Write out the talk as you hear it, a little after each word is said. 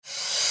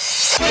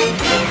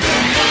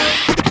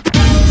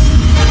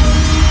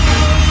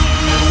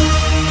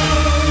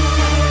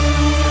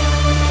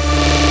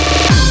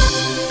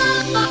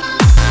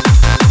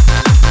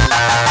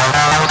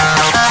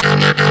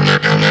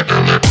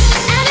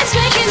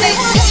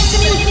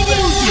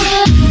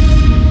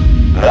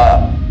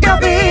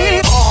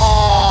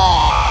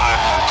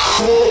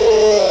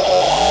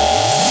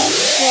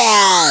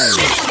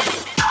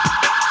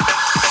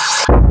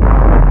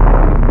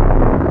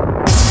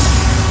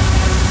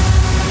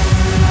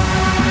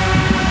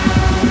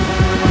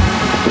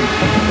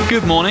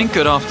Good morning,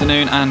 good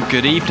afternoon and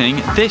good evening.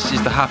 This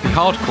is the Happy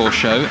Hardcore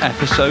Show,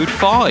 episode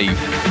 5.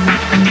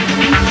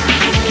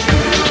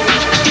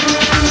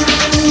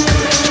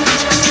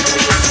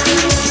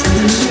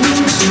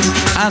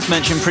 As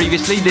mentioned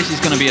previously, this is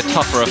going to be a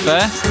tougher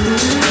affair.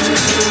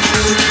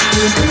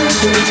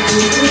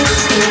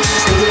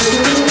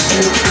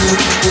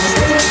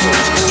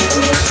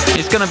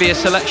 It's going to be a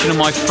selection of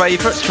my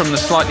favourites from the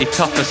slightly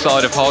tougher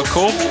side of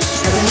hardcore.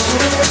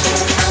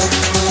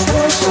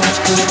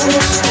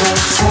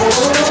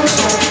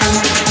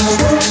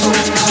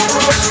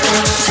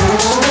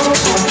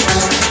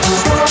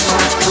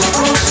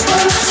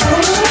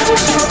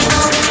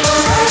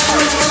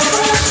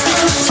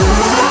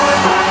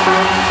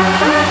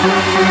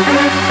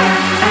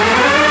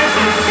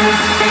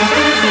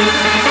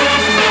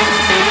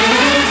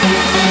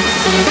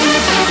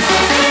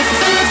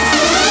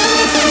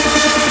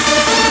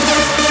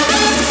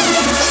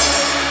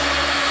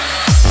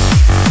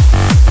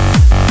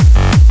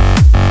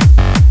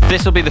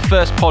 This will be the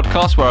first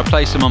podcast where I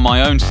play some of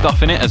my own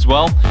stuff in it as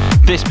well.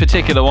 This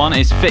particular one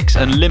is Fix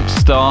and Limp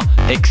Star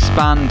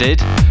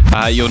Expanded.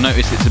 You'll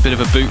notice it's a bit of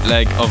a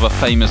bootleg of a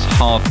famous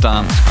hard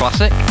dance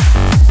classic.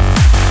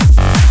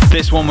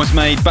 This one was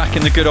made back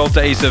in the good old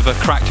days of a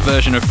cracked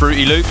version of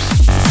Fruity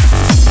Loops,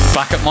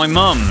 back at my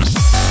mum's.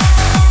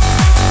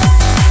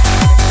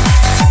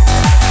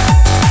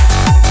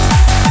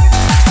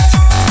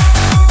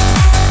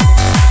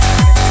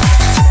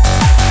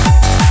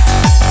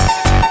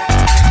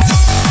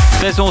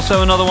 There's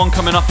also another one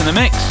coming up in the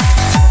mix.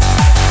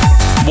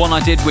 One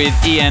I did with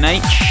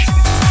ENH,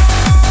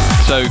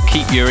 so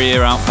keep your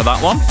ear out for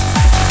that one.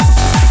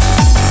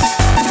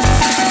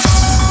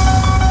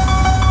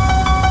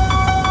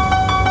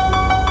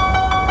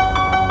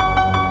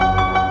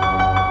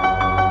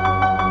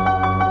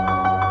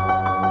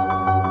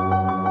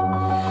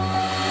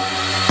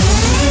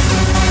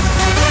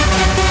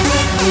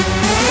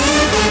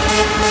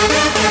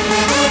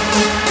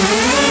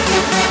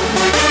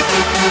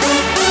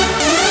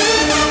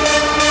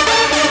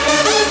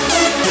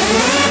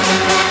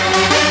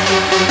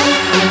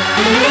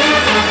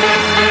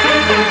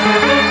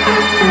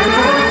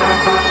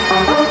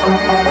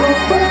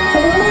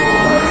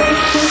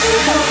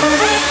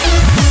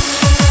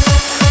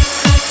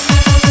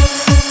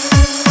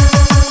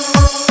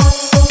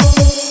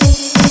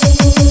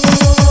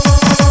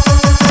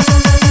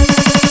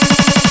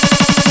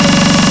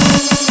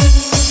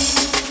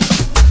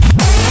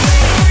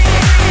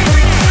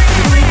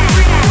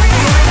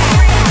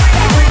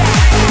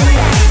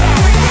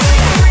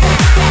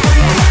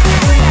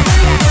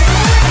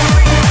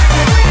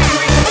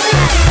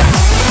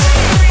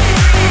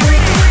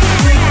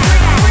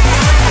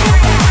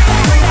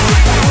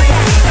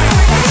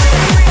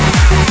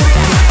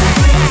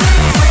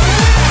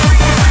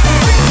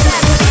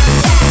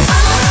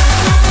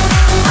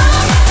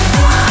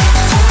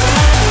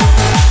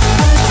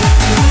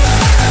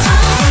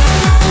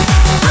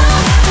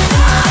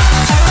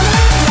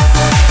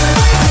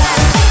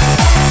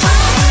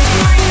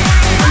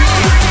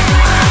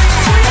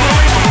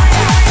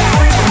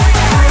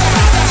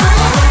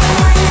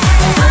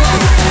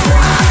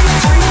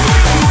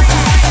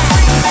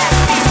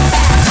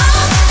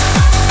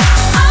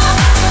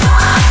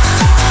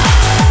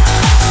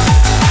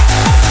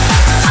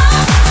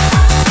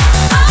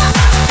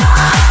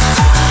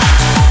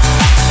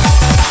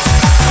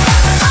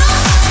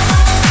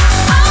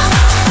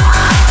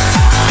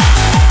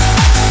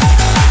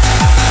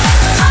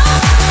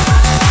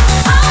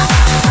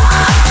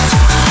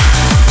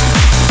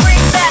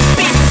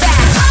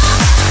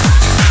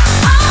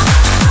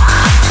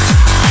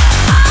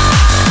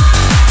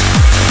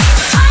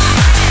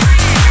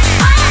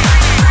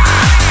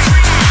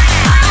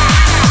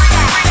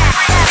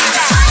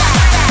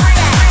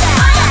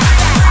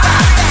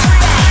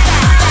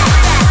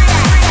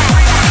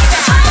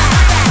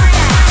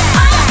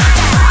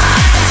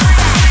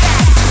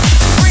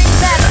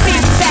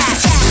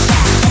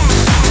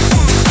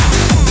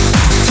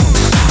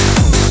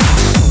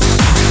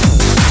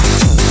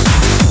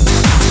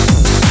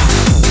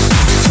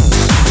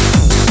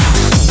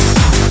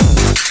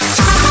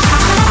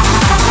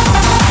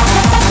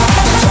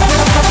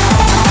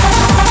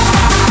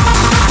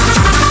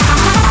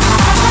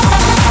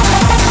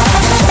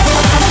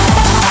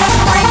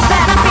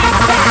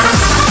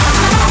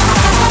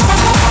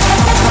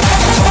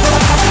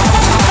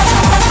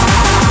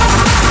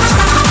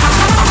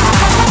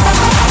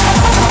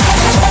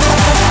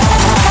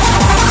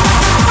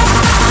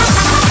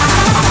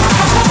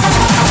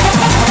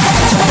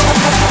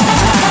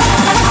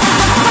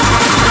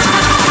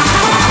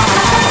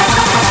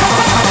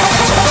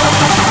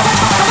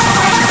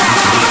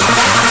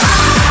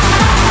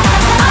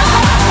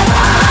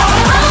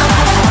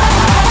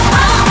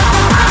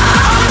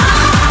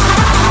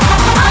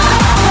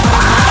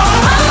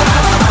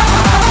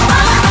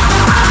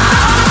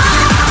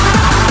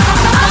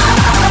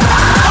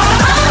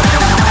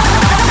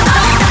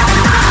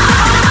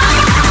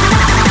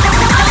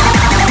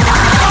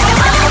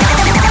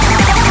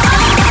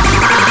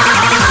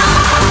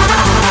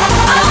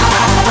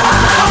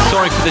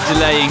 of a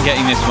delay in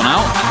getting this one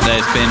out.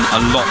 There's been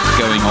a lot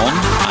going on.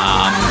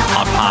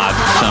 I've had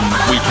some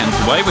weekends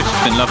away, which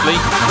has been lovely.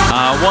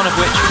 One of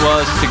which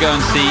was to go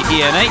and see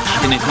ENH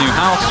in his new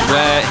house,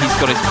 where he's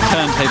got his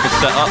turntable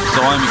set up,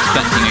 so I'm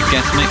expecting a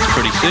guest mix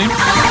pretty soon.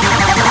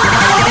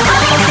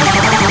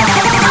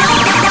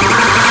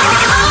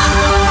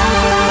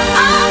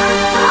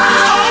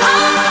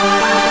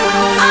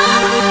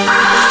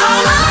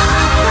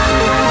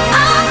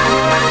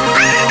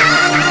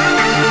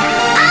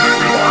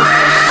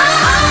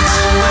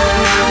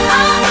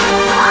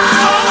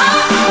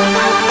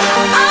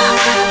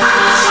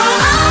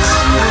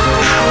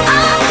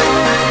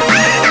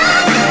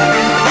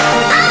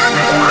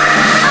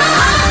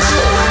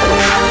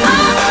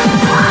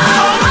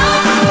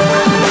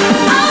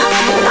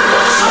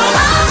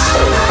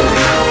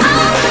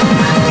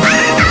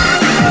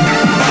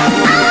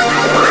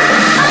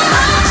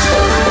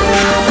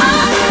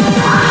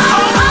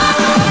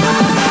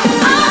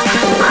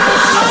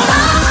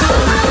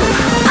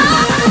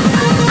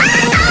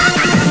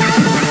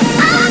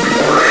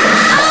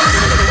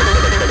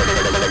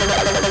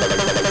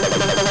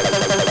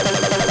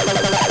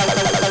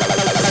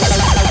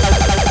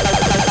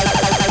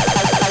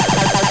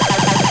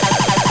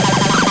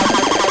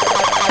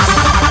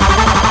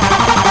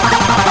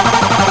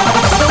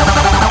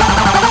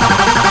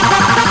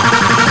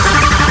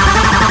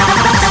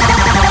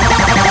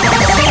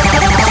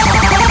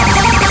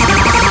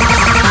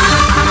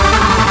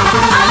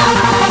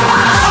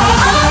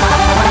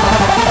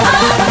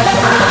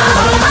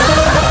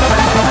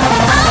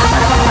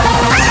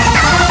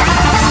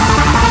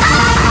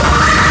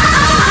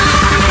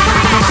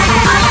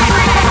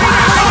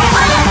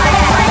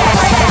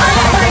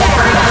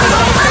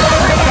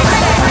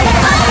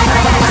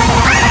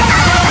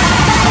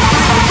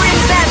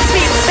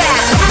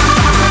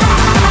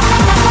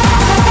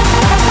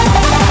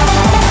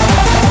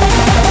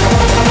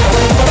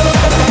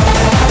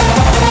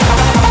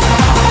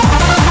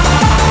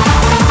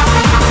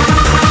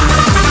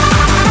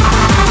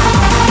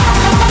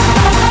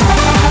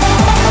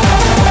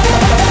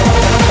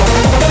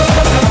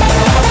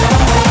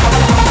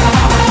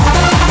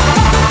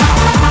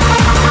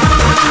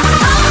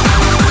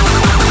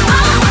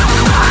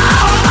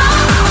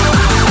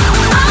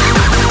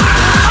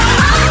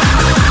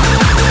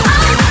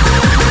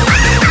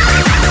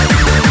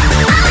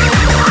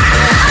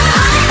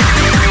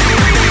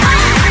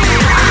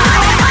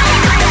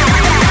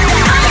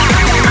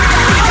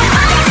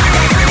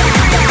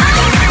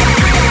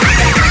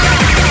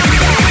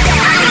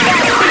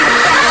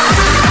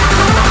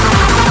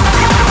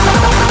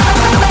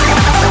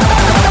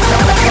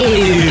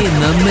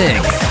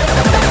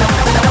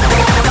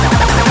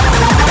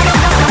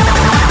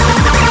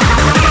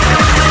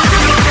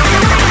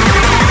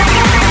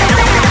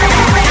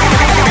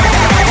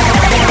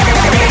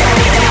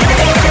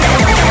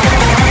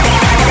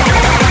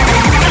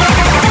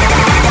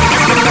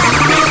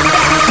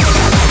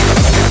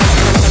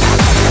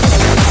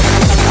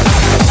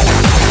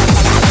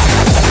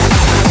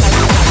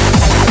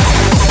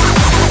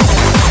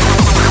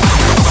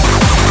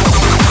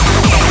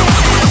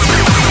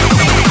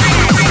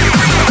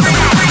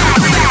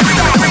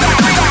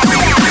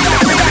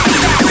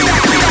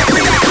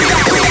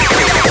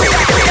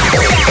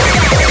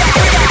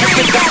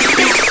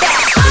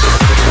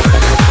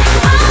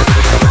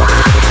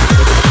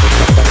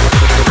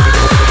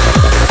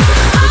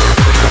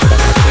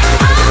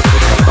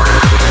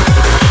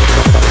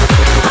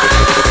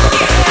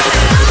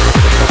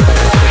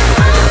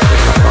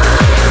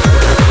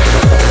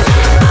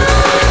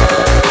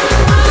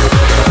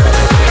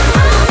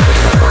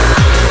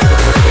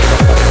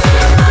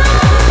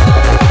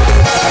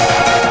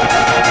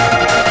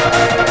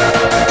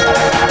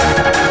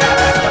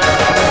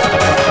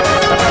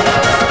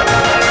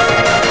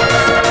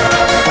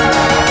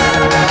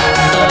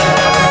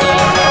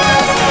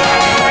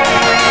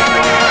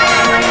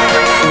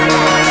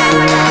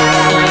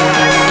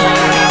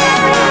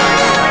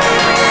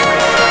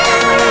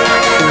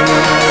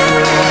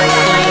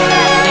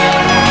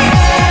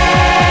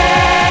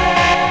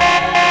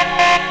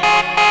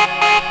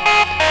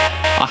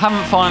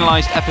 haven't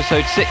finalised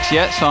episode 6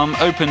 yet, so I'm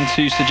open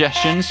to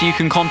suggestions. You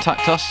can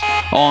contact us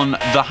on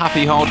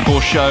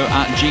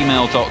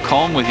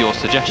thehappyhardcoreshow@gmail.com with your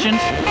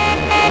suggestions.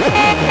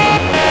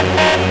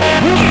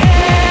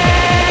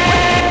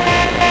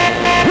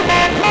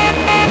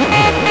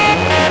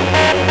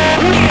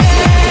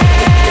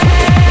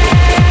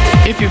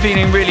 If you're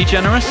feeling really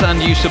generous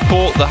and you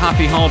support the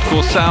Happy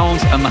Hardcore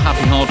Sounds and the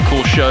Happy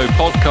Hardcore Show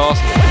podcast,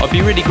 I'd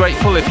be really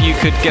grateful if you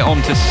could get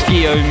onto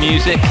Skio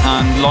Music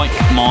and like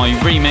my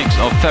remix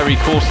of Ferry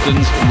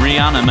Corsten's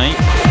Reanimate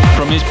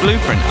from his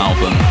Blueprint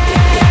album.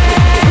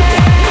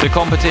 The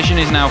competition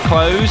is now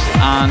closed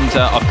and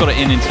I've got it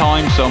in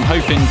time, so I'm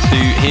hoping to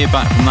hear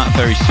back from that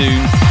very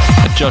soon.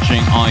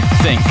 Judging, I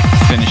think,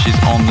 finishes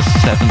on the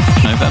 7th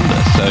of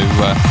November, so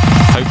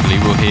hopefully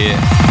we'll hear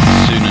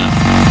soon enough.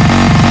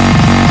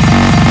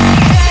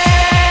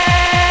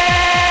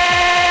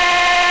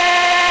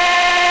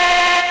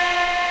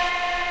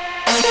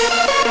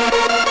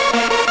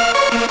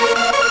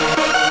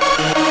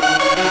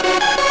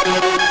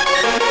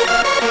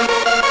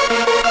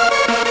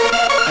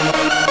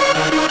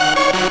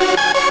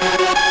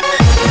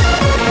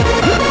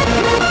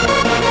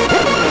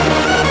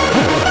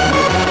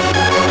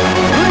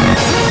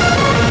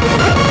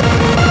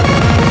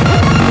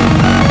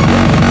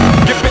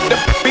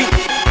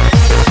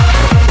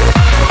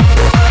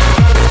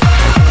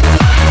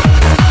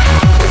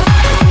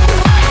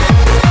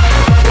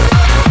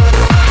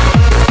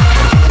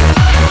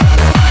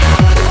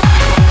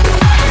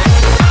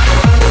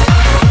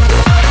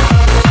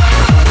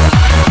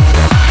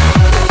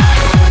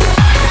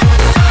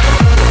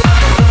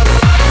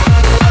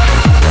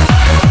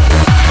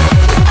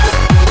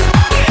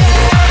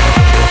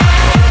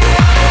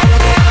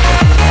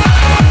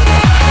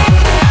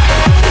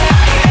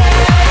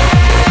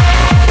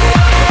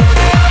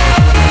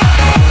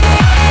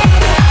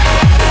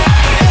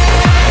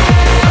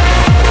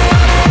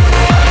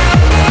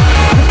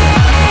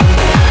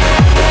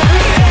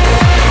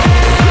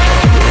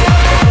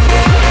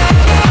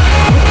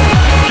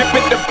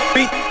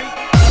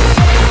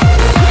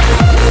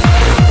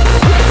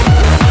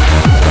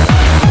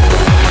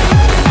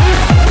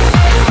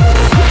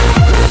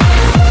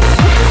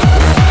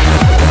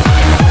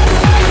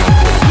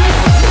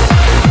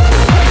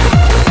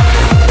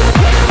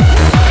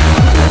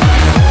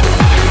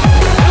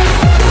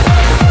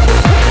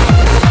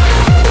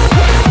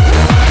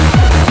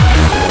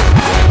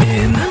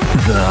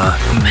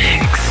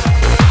 mix.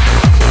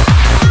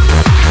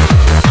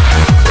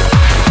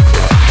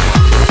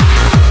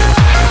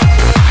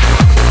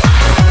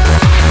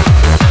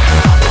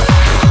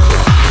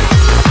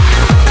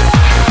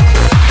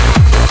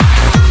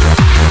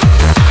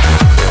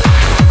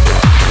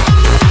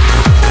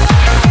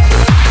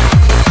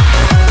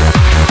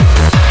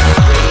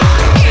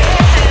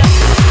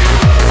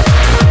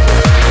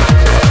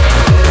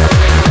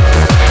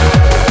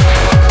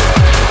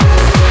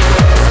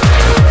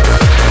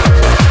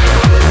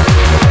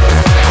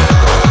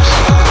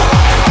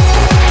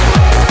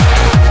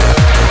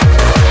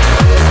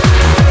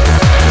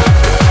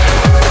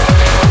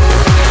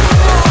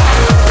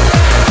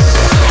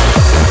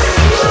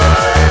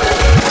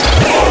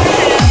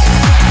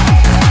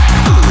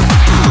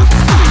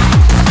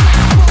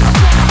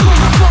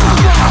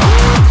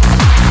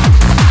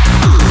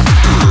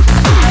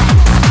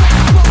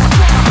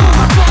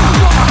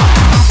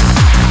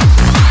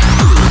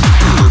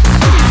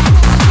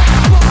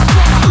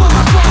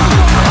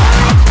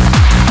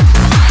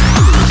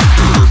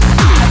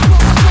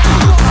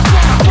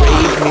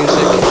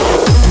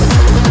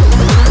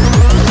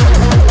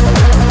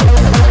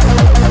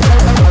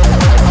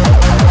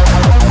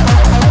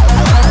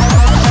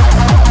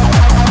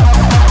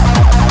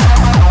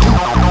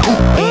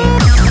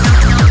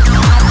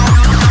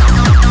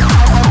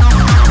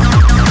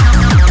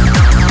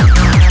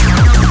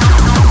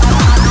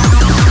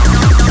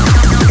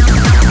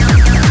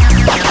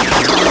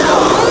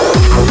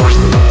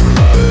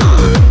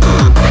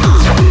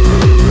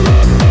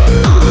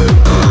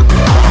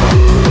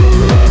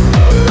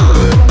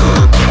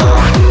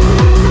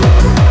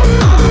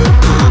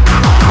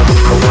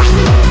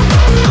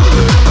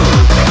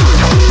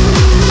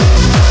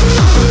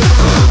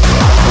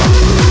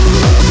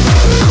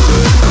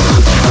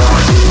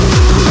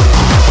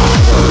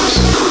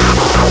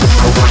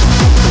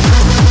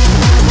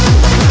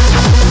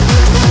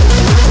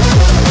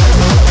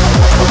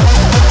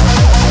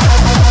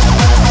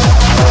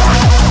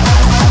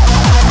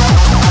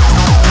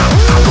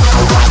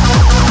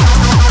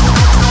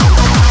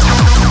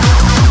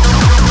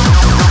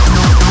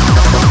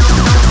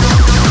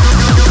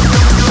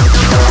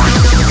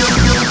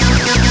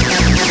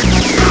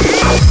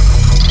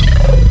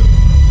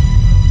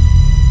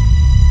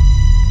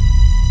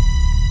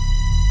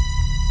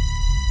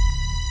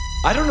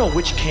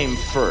 Which came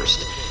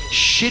first,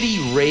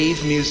 shitty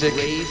rave music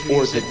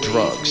or the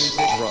drugs?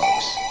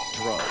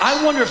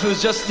 I wonder if it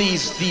was just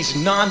these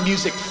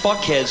non-music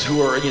fuckheads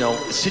who are,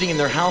 sitting in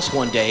their house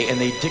one day and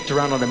they dicked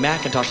around on a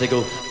Macintosh. They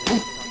go,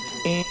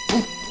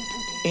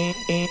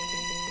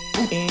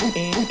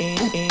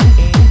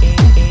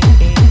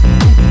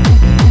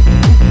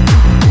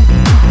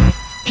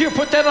 here,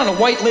 put that on a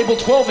white label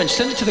 12-inch,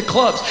 send it to the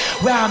clubs.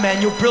 Wow,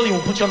 man, you're brilliant.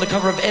 We'll put you on the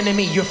cover of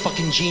NME. You're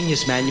fucking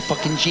genius, man. You're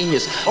fucking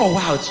genius. Oh,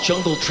 wow, it's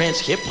jungle, trance,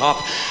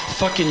 hip-hop,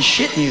 fucking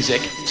shit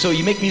music. So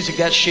you make music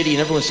that shitty and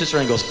everyone sits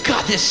around and goes,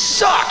 God, this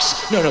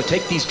sucks. No,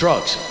 take these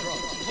drugs.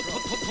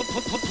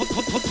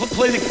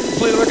 Play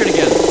the record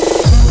again.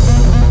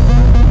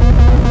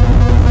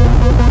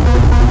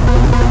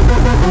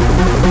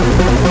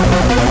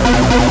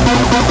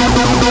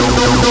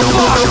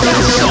 Fuck,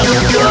 that's so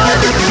good!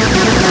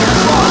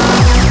 Fuck.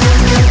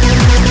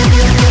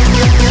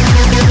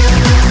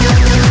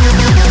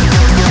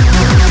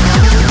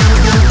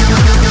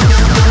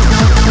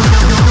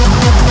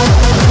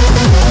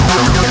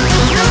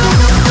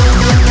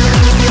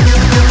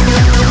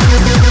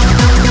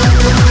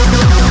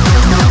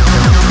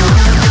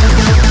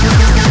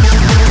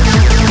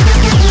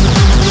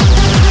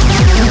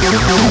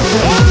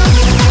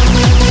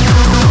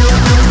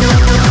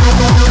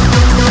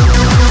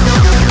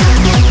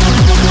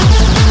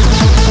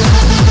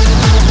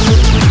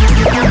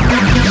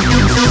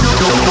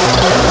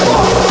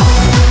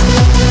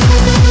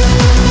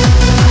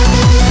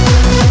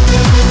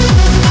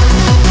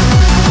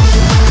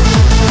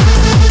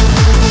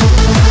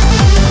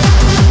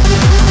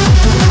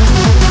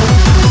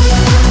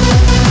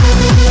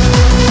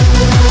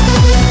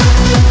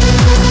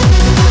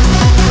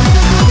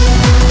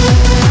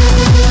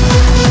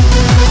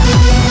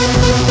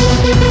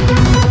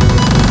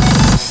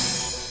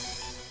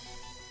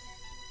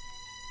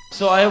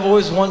 So I have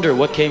always wondered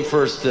what came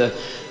first, the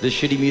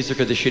shitty music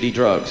or the shitty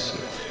drugs.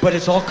 But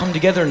it's all come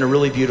together in a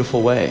really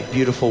beautiful way.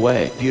 Beautiful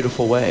way,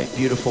 beautiful way,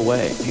 beautiful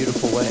way,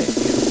 beautiful way, beautiful way.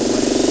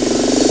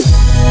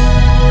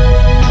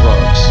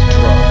 Drugs,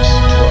 drugs,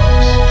 drugs,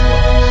 drugs.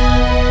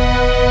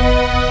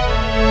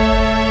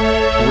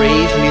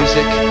 Rave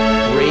music,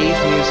 rave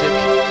music,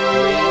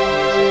 rave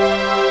music.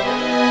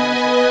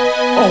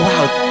 Oh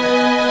wow.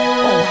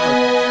 Oh wow.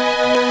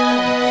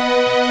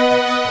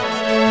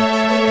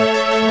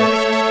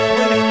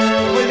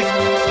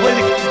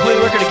 Play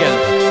the record again.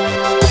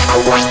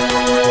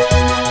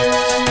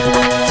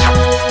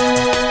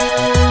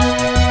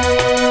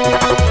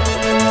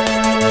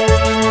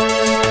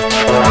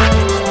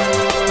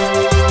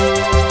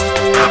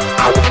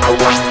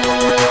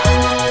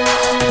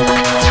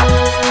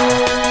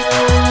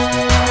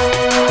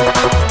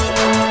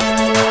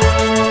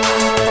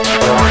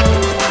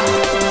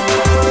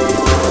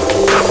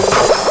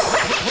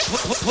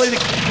 play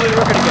the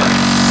record again.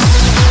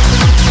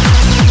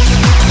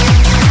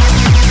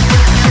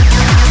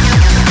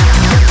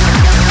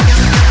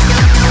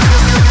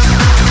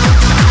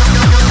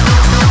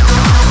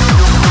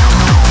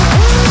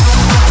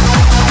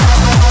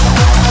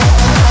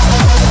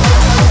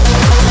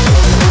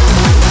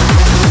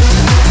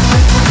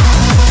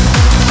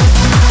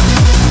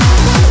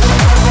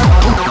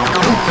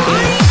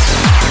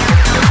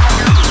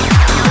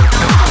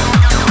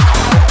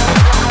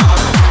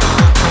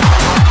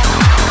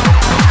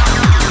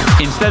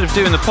 Instead of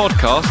doing the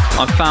podcast,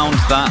 I've found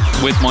that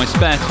with my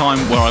spare time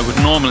where I would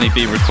normally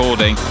be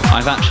recording,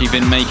 I've actually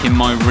been making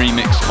my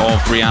remix of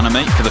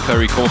Reanimate for the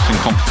ferry coursing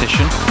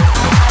competition.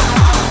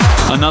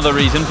 Another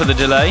reason for the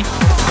delay.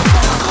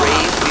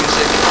 Rave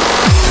music.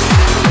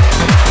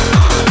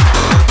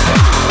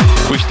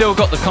 We've still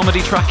got the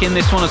comedy track in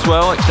this one as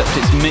well, except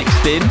it's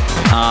mixed in,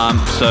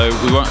 so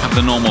we won't have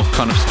the normal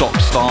kind of stop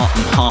start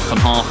and half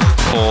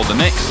for the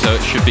mix, so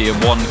it should be a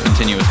one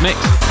continuous mix.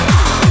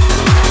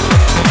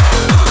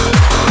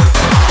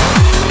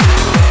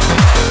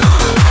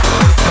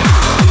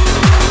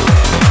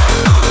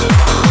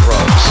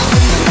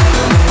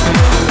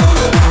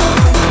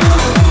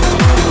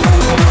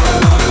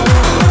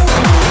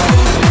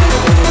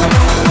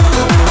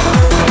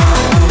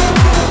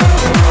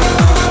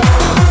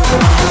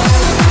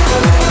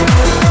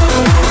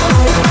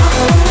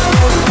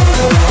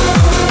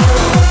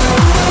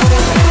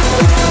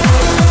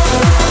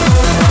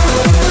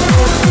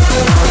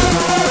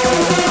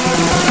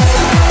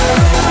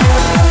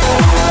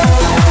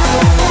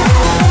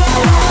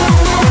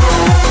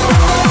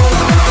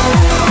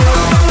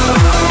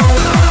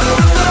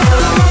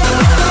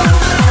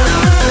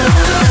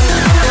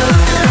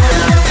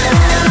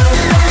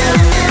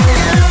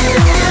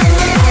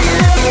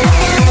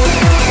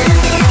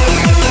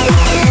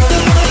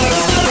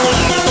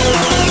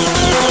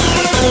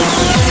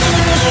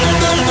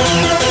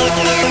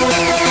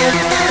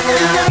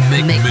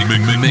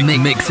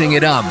 Mixing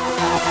it up.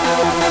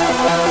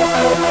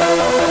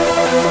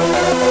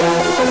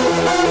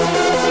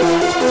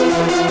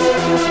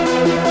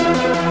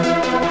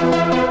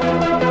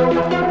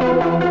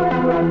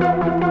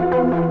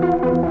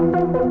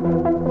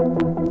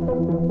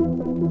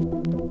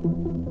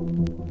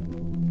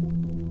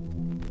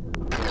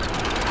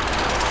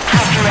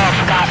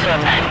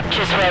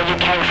 Just where you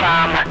came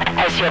from,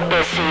 as you're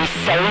busy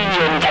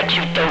saying that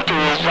you don't do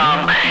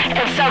wrong.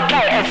 It's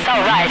okay, it's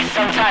alright,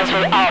 sometimes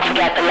we all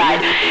forget the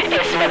light.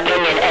 It's an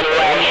opinion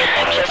anyway,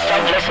 just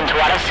don't listen to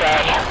what I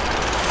say.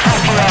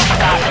 Have you all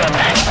forgotten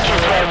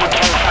just where you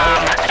came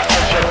from,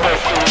 as you're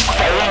busy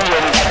saying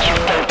that you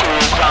don't do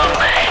wrong.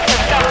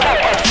 It's okay,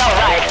 it's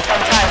alright,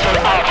 sometimes we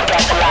all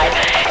forget the light.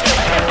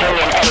 It's an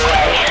opinion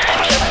anyway,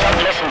 just don't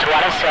listen to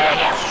what I say.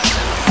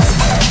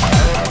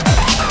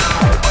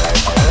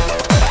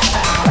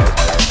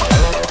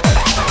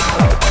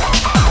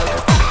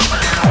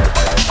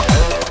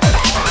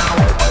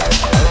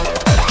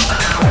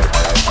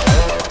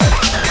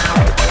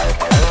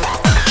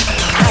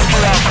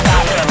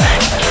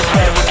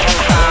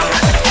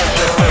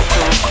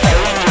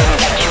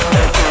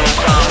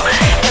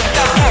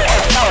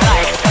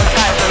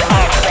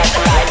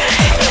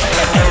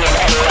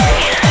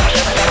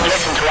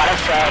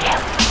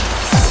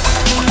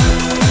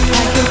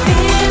 I can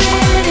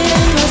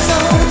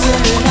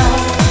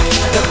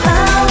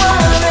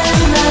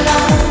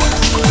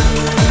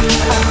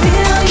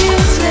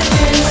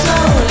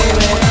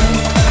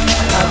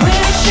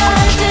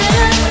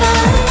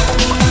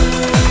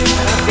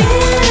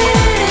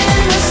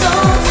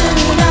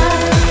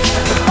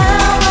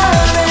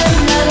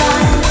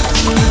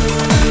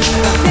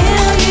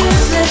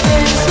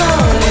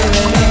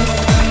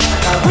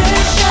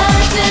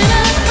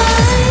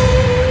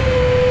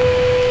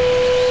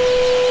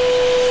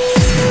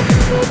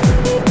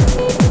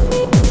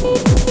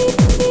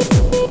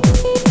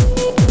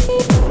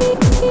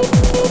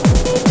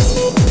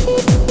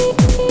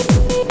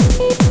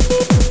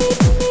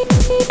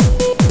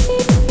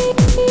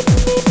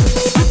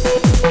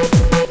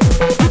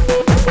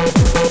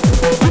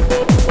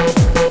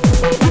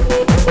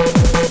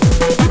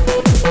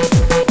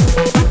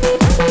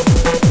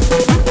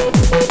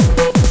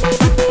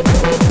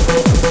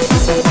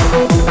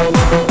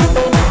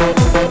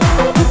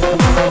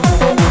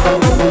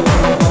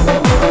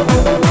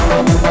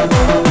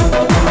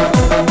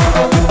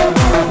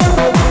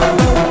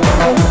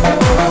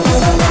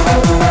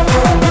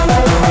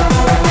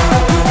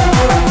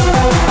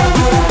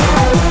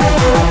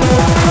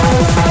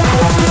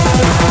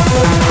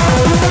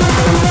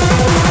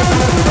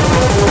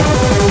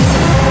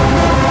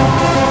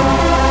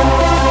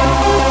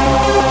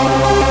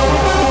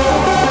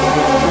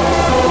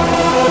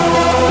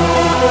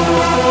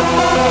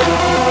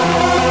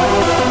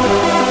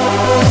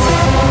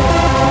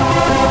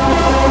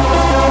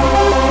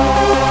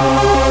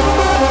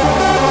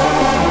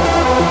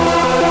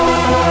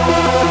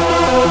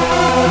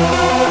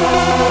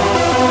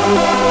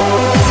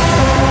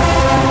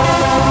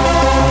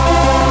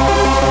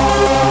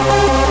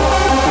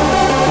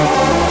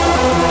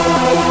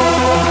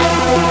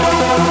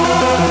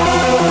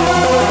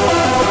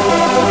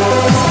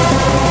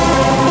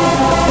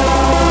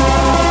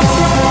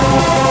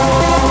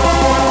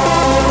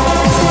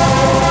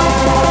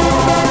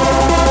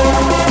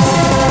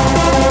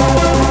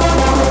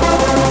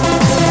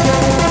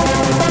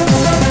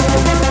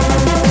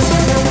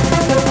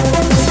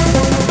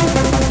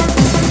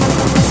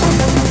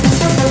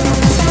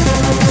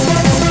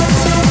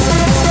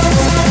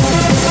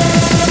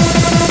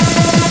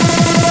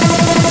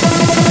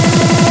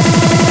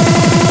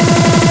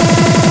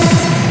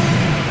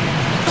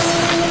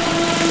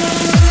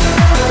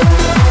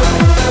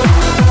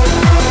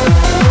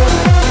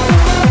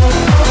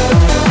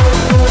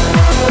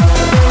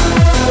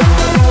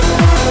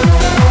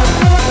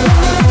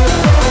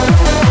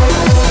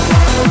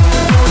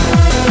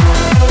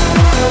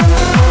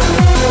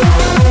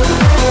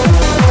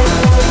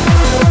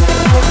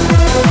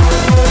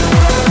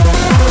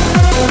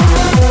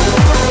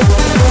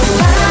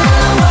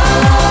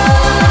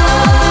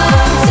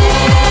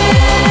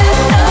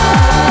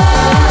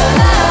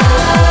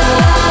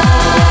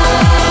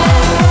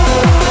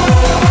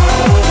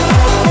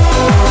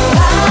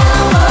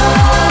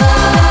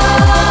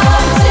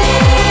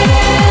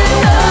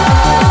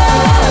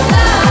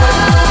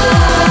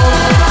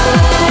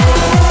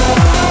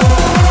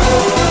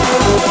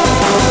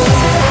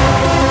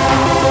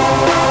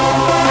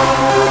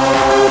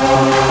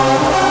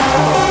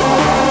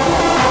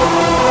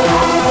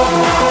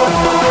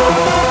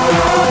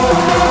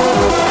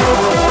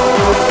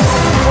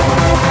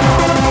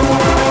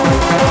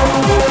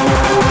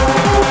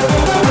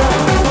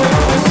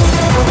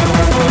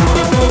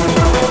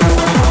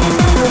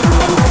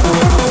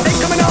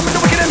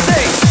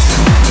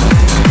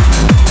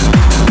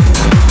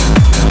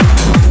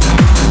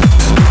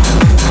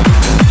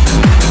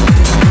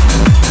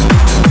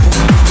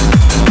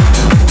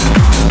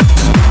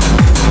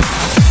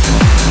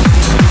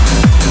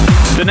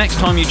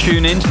you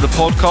tune in to the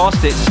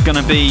podcast, it's going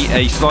to be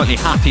a slightly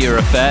happier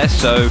affair.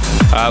 So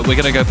we're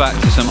going to go back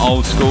to some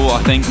old school,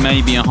 I think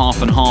maybe a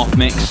half and half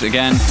mix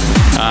again,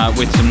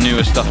 with some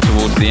newer stuff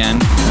towards the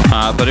end.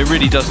 But it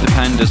really does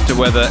depend as to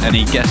whether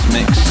any guest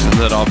mix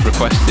that I've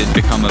requested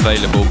become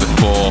available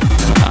before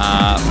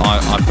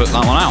I put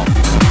that one out.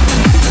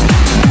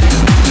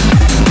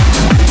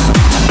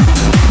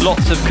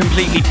 Lots of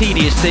completely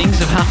tedious things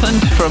have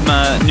happened from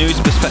a news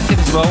perspective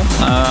as well.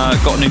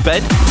 Got a new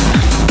bed.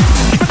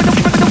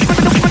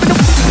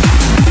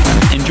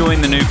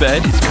 Enjoying the new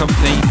bed, its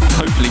company,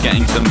 hopefully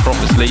getting some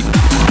proper sleep,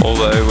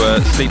 although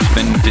sleep's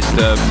been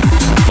disturbed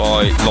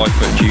by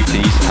lifeboat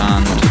duties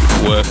and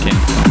working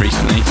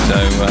recently, so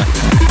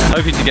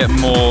hoping to get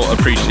more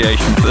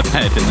appreciation for the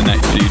bed in the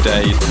next few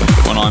days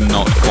when I'm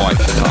not quite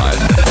so tired.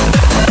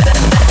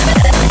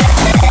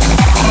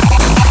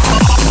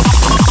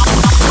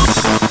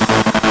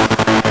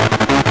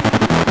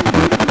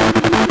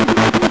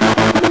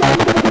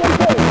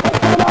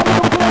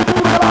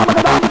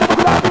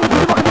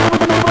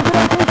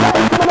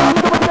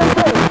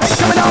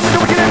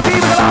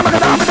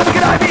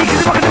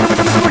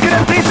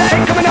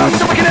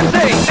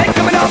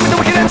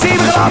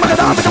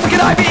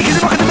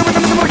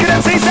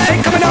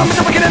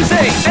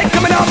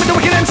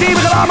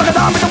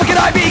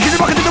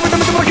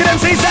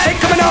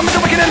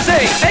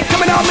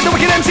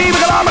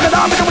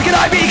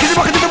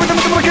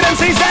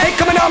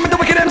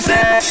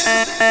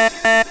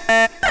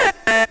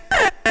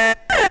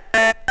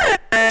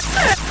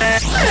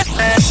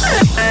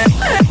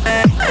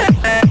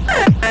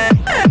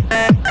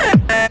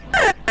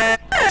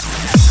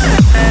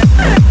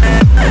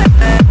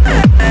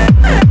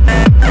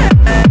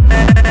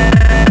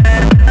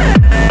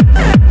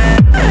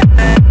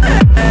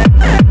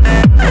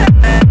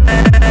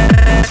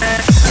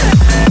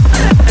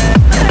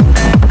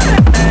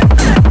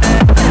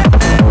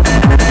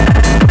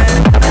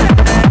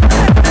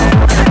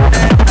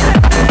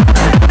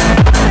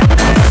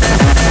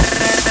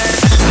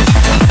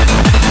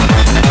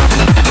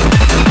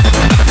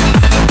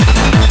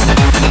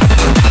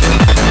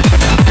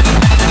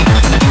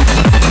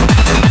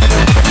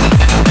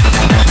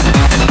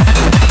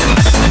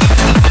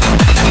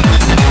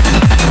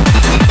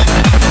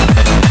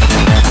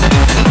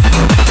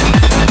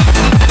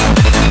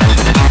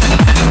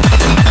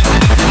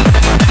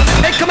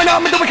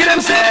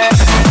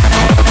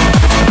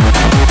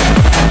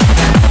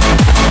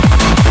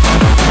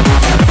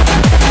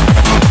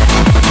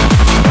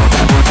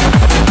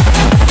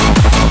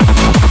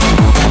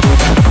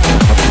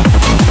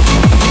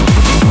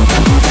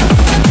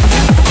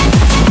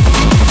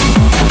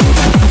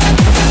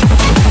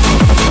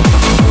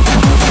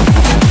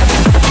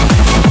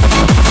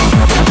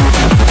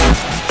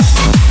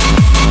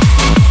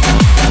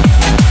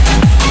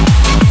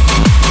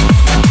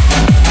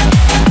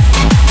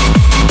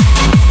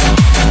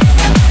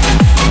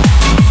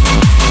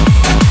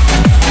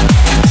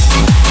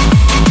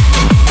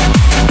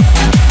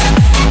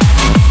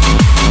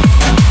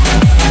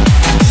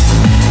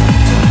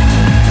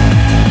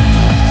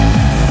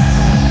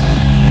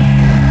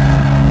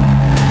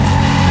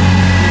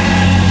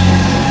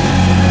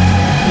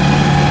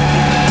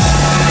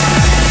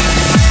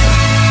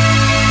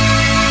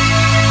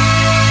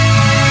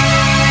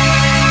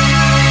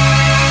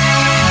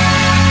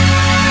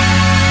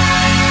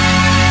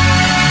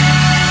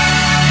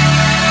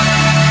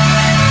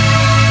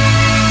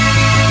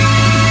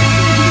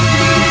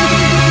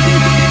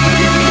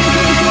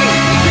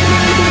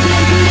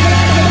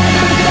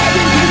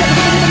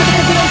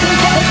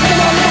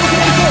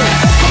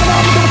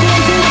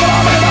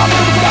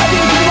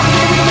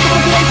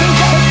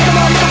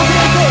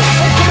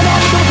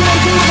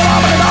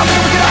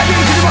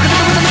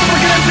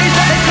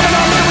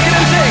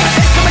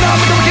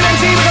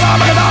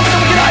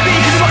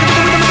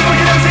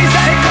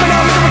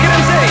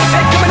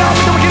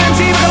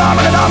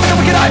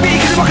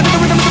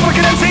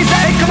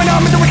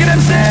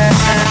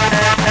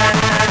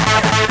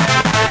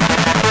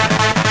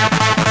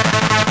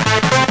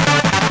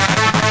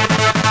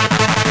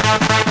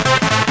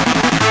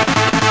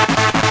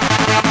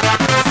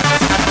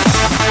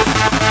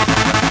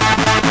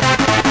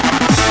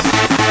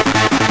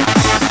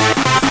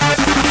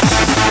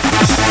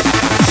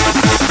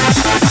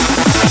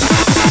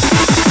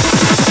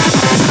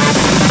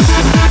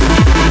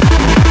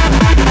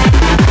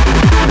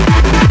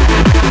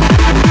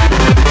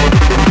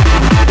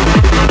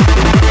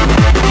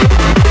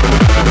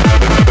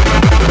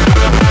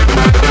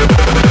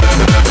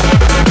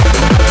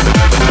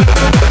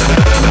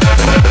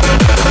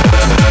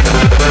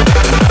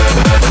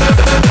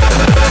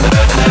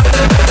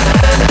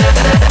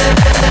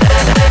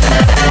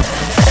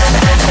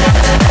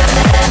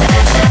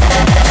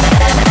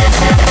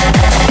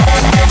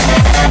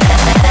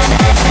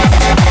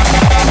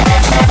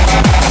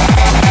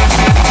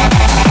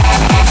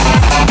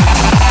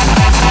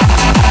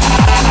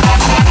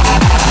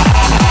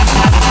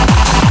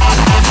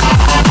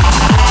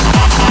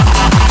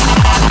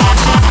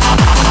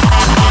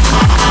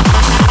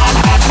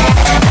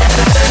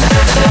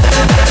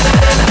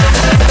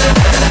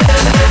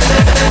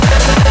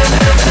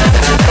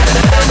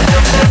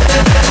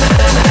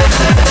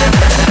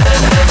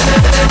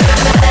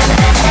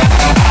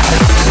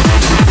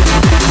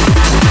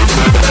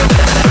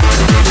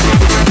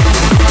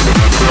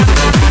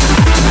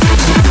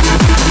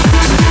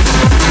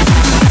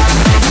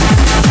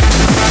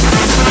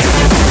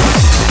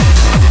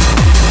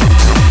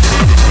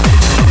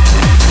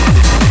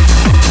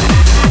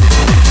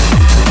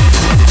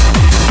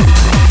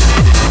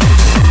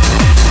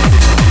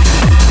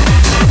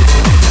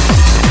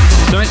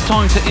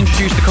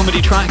 introduce the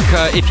comedy track.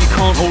 If you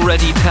can't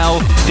already tell,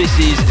 this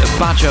is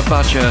Badger,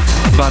 Badger,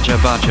 Badger,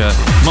 Badger,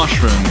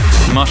 Mushroom,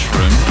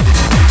 Mushroom.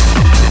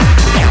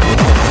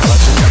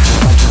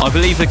 I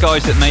believe the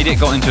guys that made it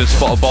got into a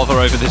spot of bother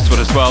over this one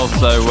as well,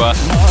 so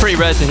pretty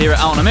rare to hear it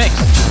out on a mix.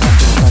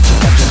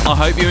 I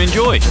hope you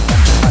enjoy.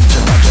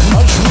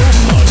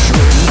 Mushroom.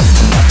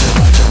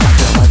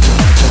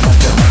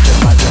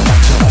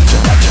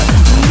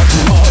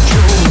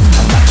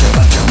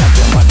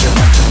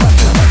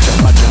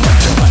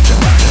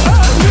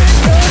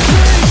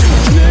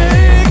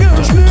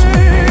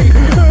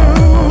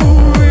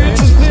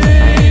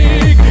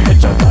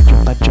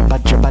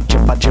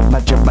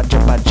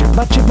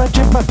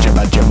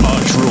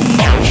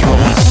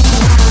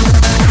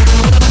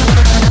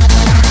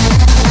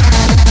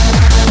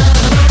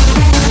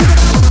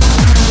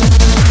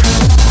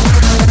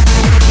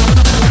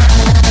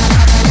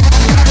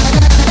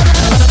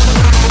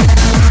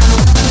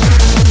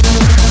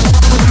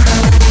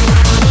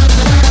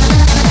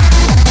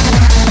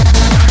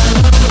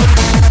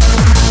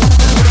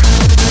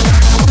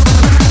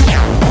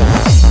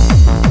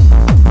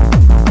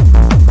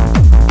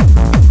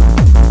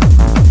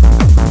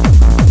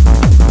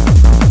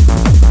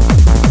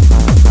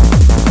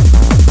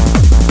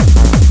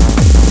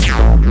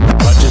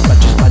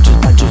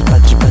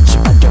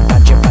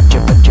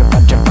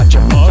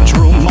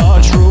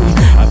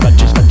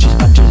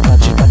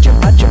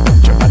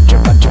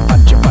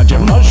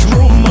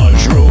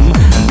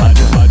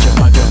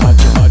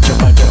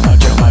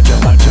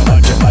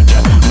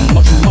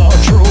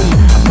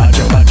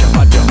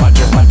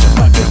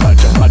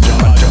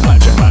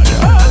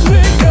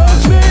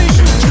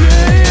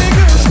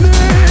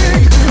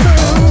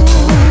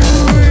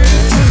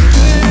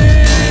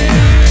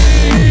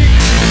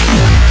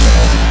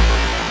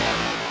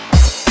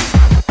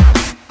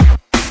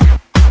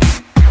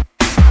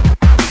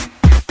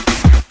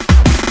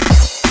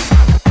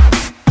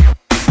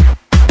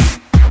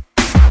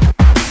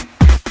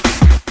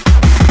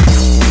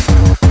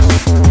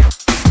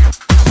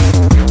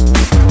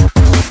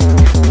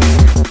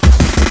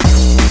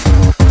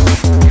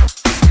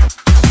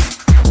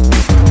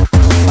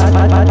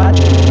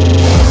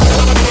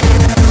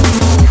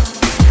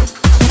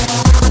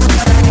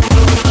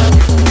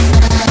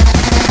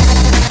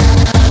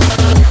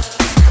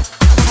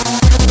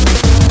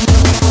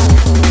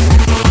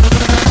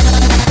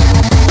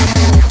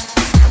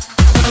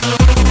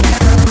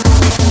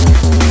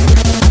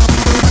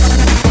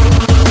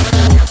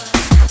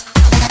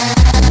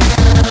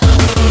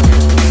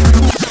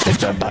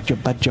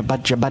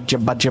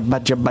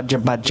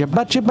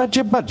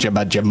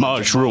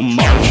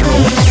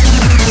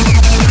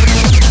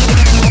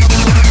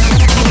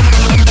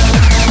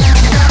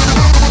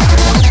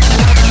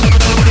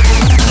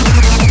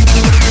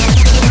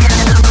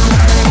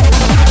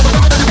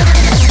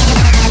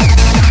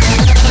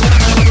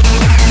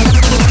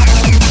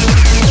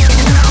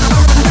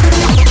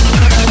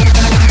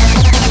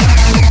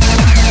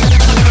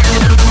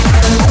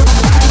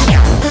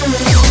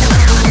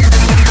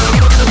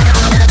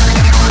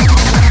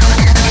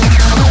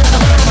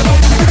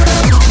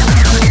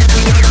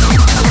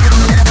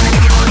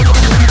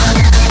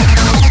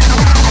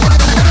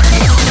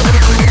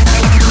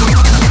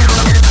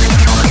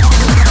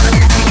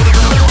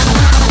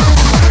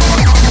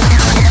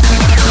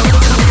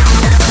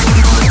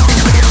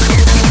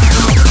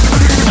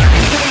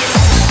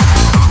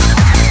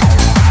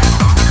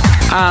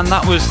 And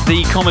that was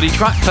the comedy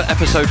track for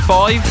episode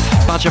 5,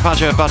 Badger,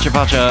 Badger, Badger,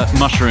 Badger,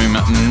 Mushroom,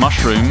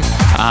 Mushroom.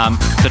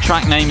 The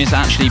track name is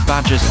actually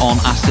Badgers on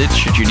Acid,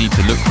 should you need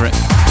to look for it.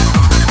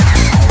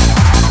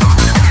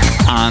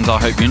 And I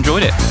hope you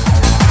enjoyed it.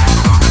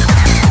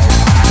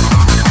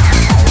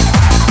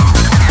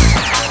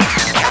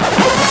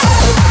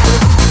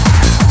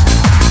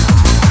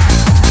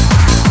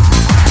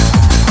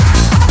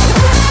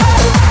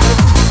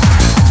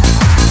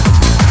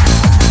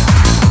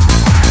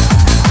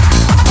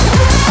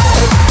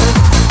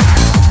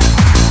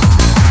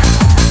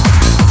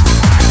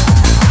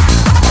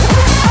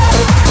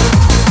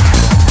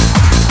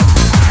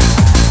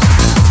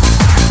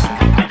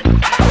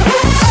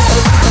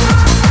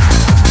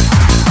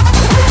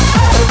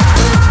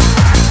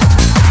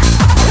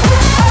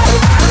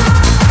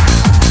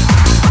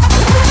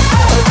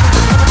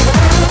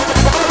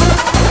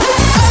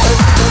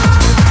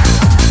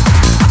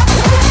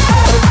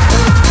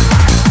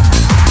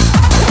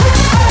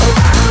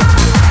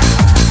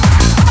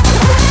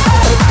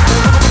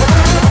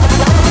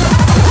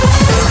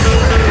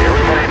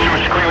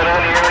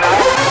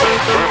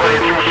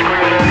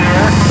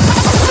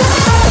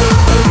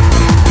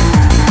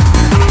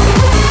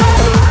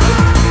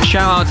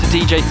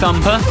 DJ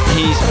Thumper,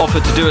 he's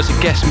offered to do us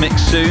a guest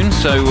mix soon,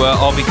 so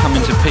I'll be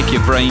coming to pick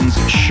your brains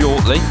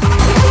shortly.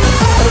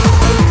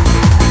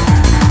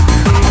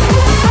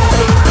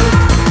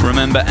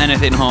 Remember,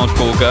 anything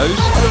hardcore goes.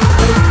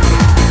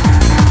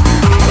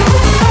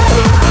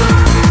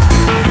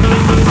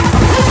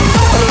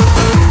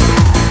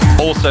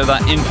 Also,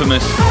 that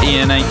infamous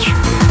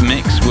ENH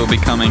mix will be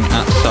coming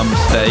at some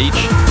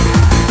stage.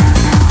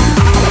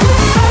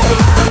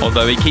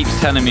 Although he keeps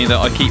telling me that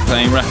I keep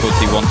playing records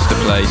he wants to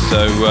play,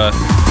 so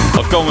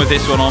I've gone with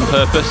this one on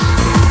purpose,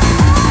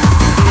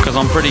 because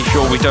I'm pretty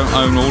sure we don't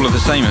own all of the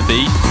same of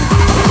these.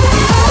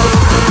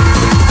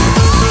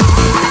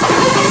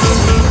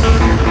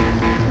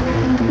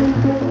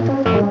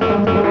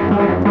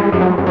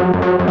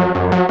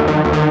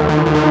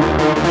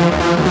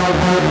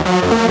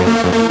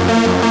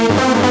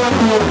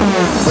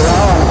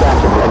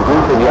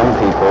 Young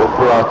people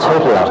who are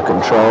totally out of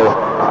control,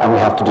 and we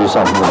have to do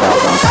something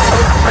about them.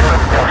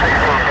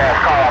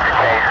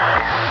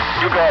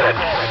 You got it.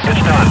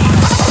 It's done.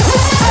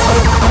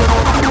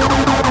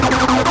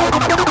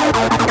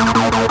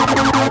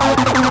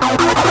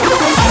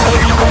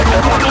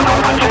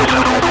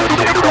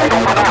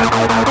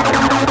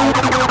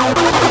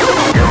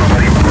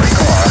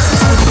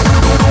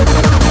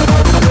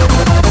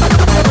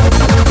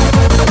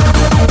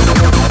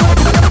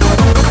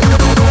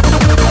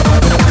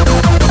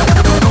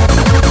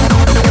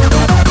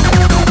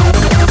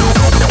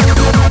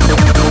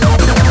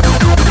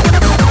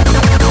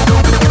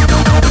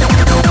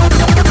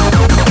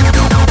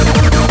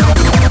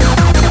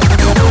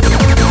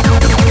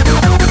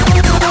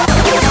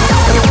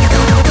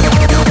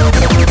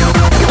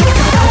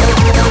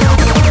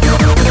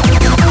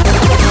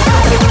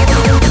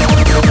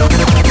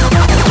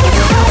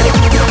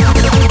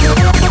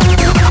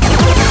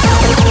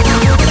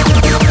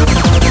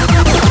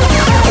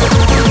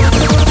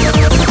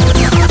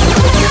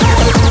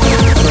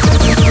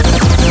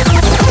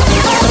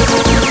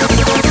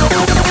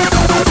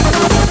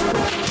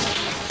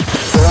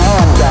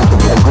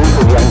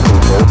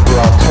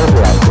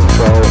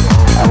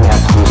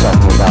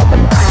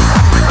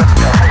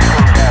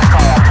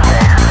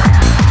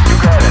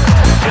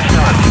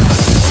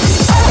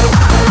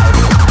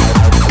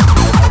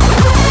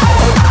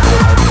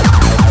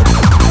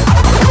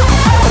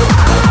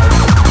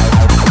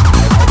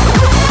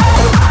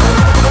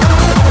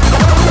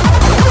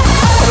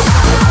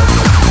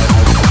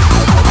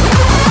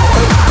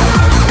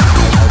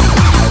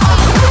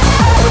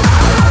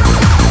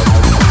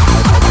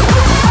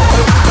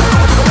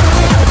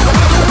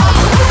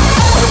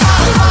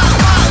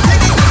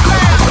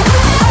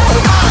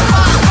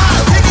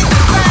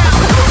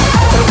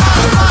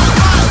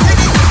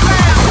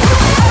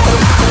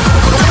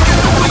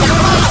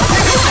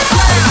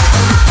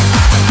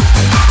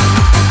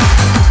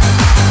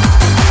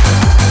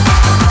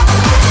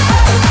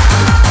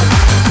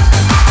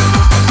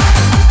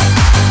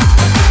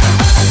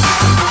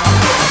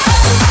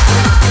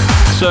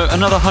 So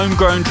another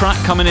homegrown track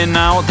coming in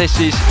now.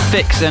 This is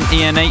Fix and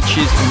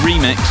ENH's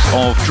remix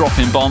of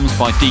Dropping Bombs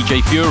by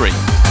DJ Fury.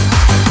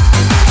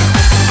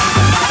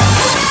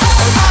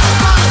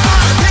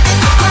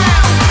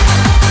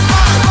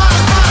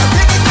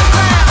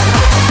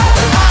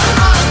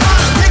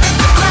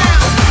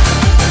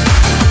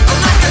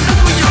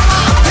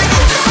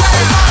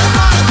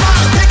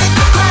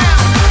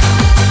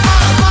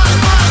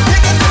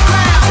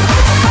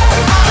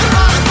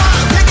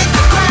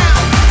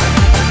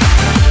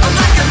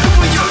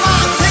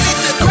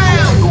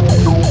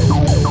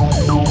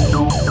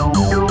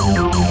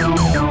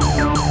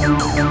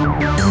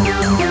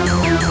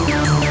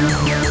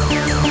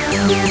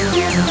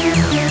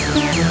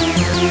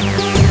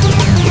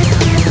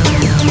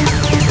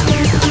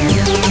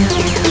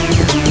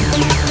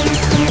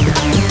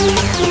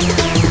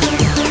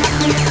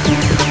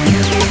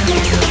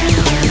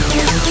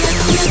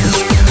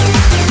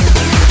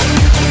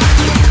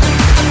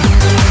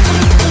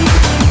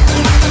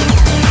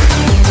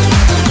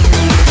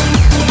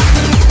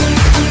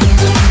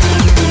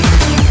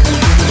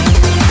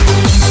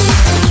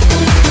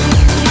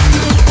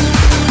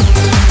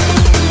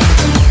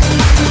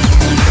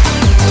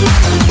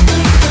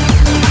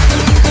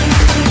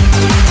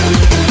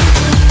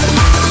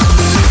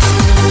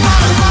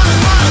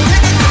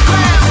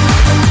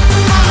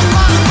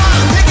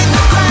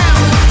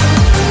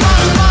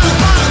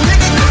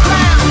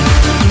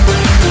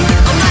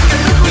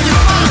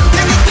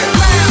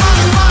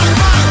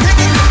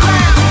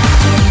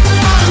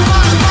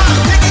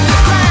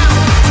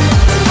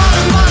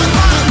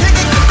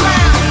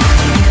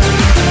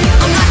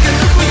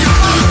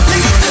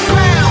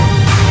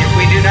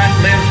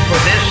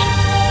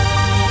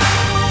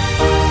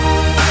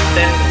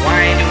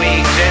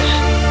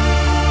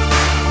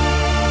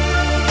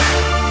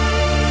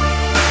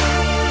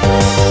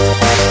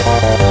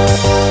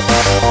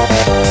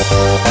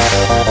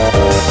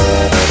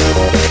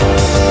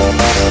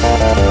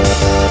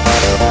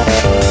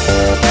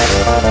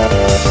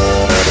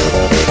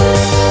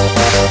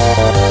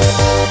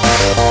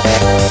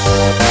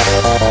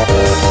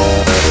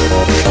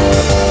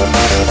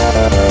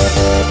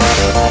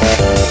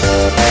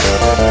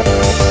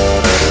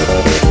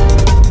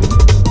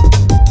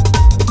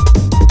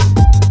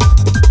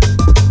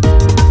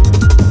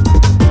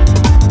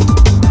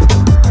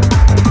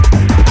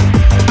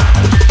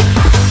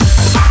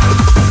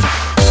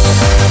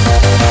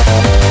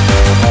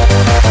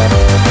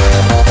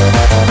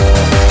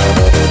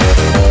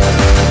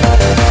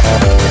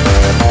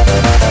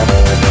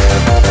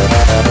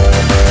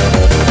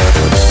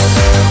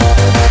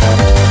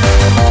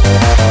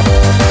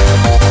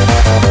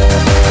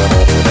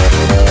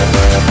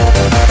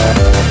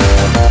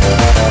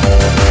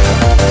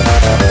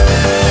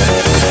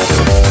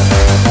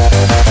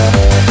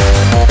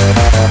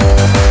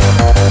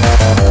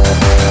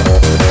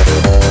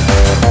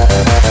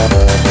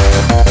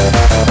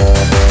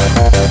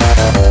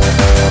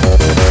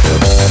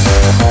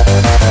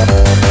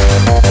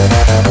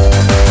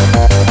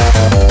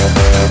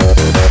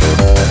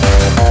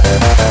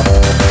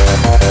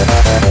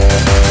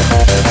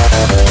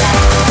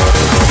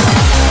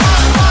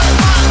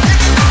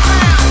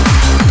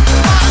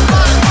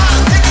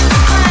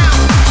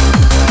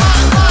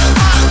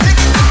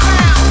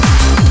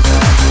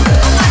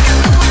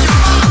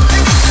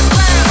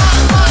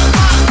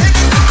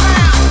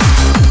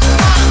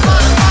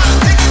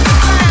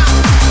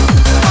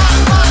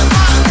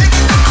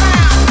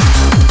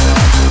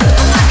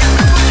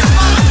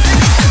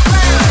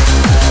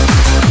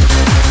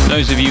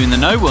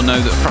 will know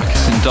that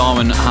Fracas and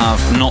Darwin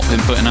have not been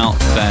putting out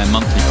their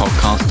monthly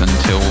podcast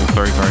until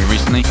very, very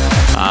recently.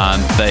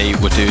 They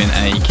were doing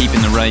a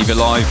Keeping the Rave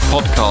Alive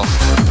podcast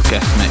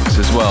guest mix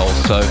as well.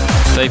 So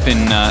they've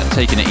been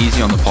taking it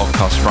easy on the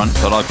podcast front,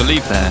 but I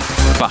believe they're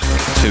back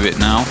to it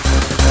now.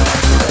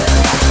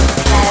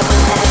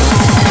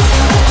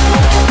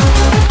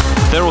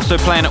 They're also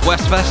playing at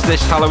Westfest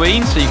this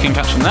Halloween, so you can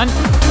catch them then.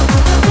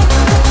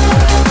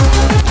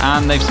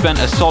 And they've spent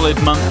a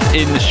solid month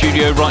in the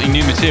studio writing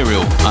new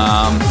material.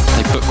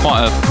 They put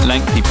quite a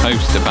lengthy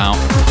post about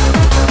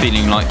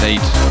feeling like they'd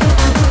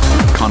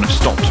kind of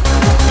stopped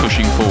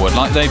pushing forward,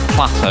 like they've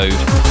plateaued.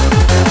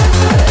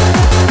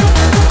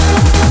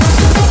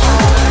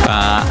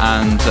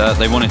 And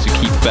they wanted to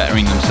keep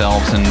bettering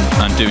themselves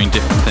and doing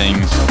different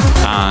things,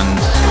 and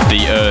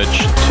the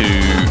urge to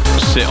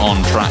sit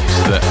on tracks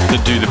that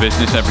do the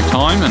business every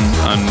time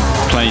and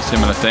play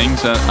similar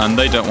things, and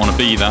they don't want to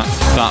be that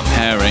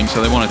pairing,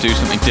 so they want to do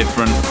something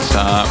different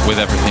with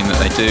everything that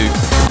they do,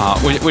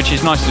 which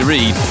is nice to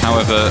read.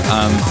 However,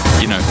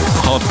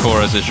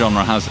 hardcore as a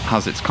genre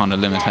has its kind of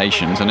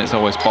limitations, and it's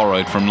always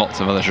borrowed from lots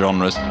of other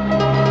genres.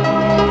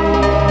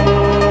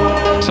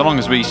 So long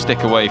as we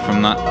stick away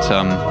from that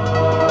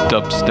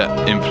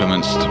dubstep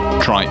influenced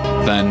tripe,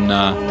 then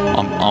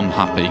I'm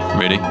happy,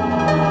 really.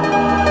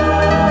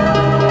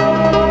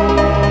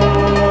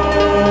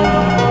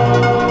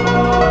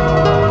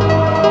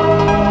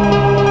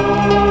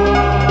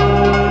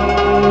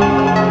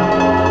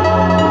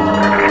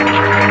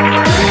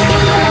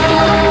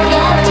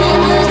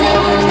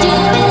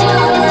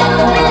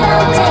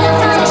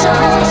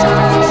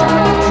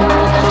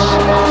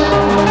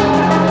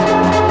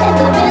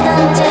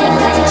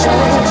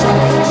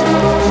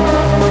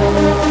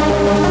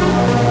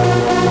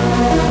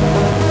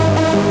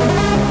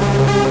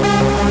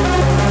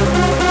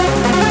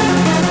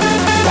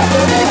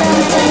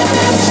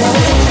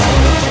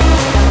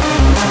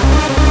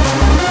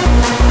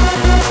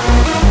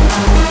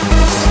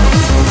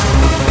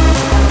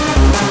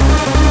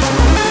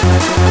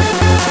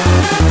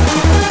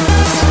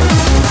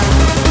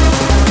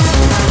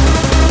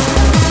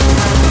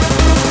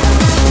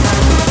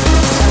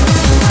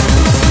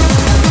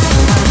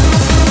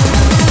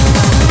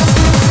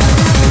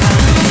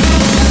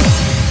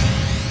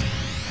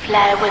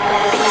 Fly with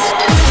the beat.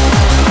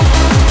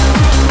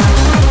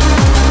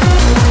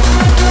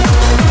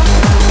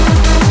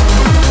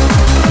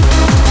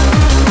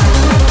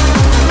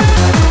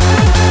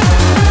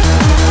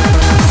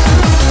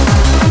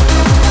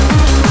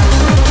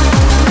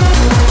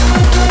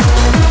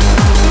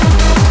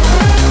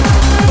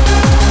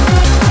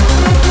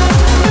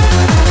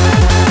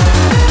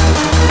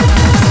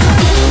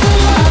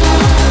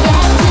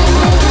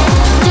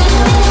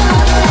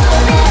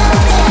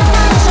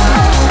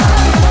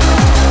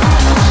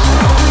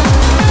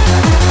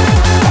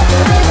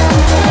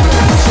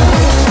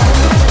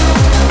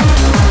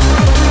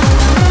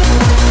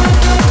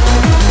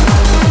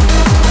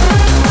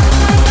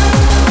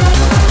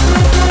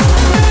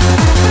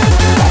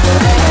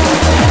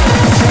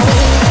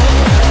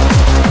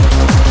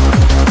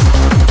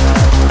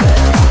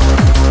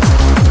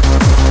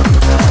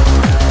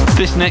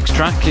 This next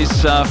track is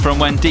from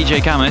when DJ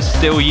Gamis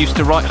still used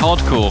to write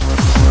hardcore.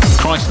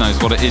 Christ knows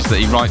what it is that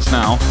he writes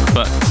now,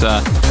 but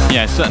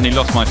certainly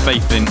lost my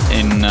faith in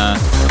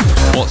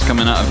what's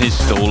coming out of his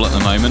stall at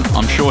the moment.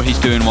 I'm sure he's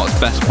doing what's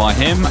best by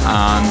him,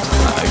 and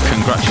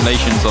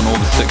congratulations on all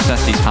the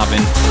success he's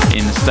having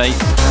in the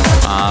States.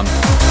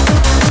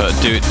 But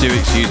do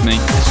excuse me,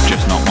 it's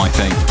just not my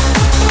thing.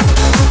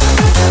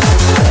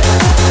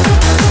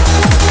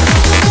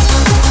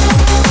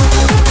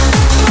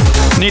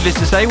 Needless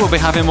to say, we'll be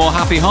having more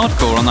Happy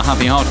Hardcore on the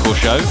Happy Hardcore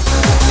Show.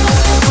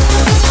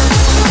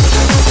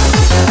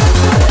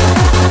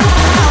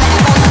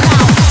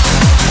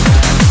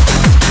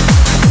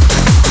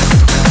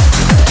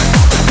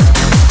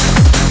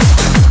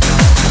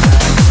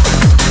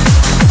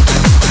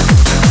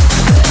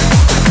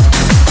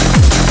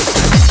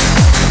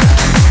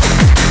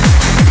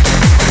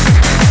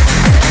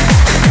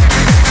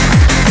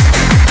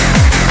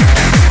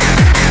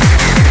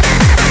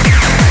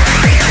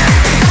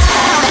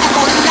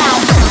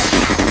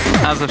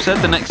 As I've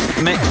said, the next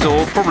mix,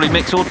 or probably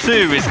mix or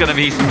two, is going to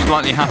be some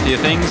slightly happier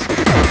things,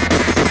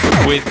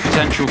 with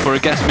potential for a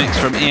guest mix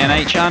from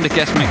ENH and a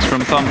guest mix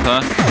from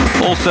Thumper.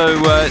 Also,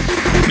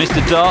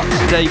 Mr. Darts,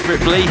 Dave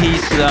Ripley,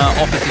 he's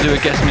offered to do a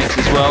guest mix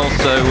as well,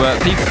 so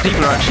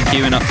people are actually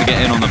queuing up to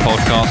get in on the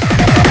podcast.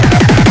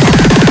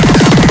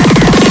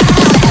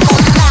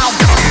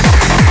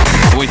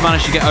 We've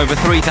managed to get over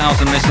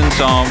 3,000 listens,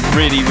 so I'm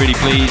really, really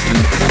pleased. And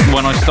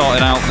when I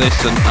started out this,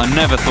 and I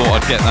never thought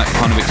I'd get that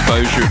kind of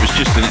exposure. It was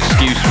just an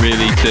excuse,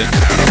 really, to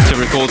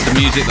record some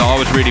music that I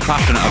was really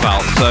passionate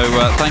about. So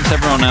thanks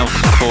everyone else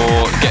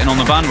for getting on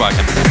the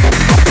bandwagon.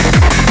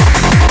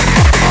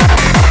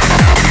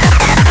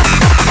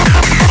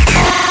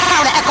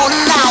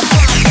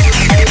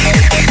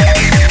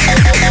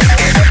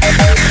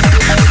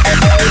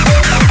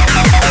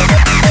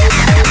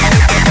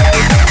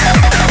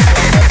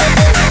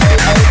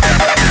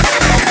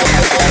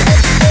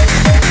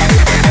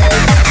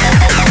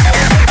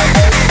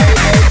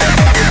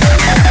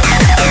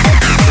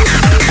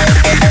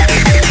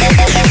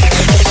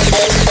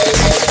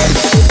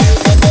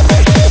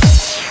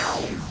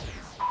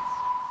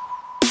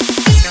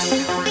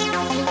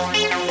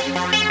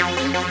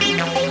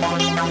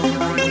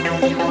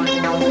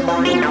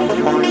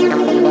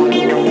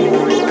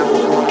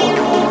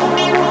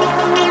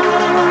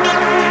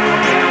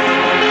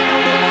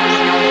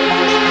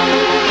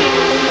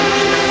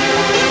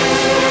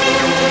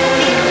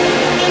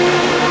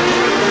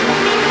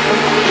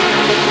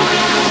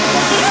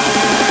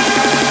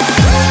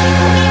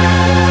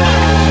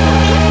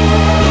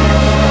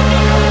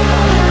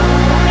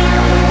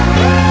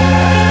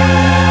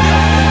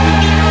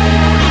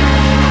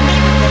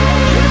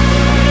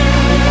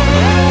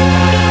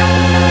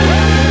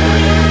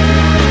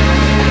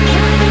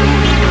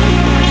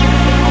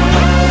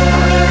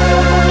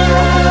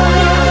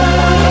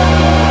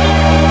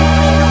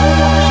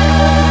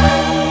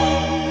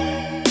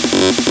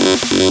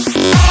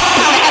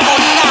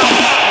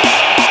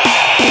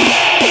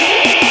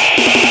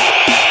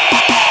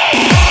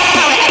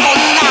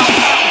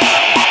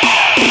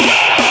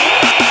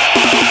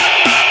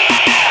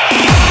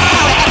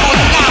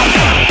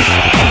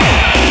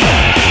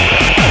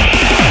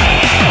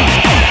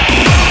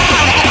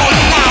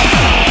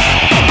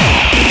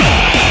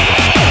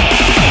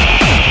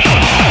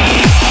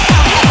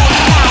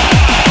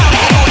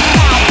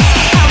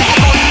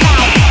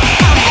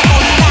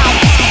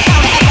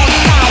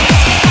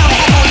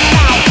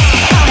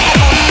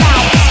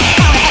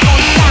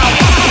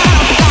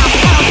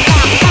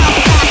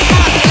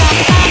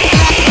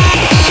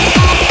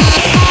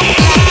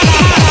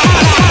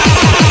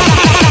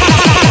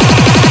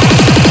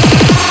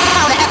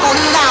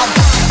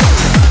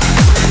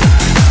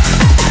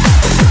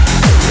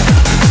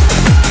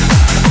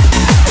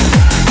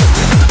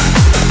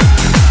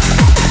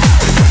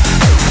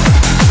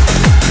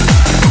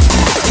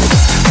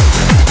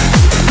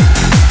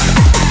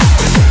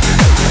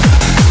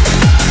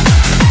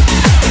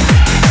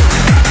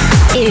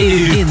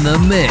 The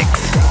mix.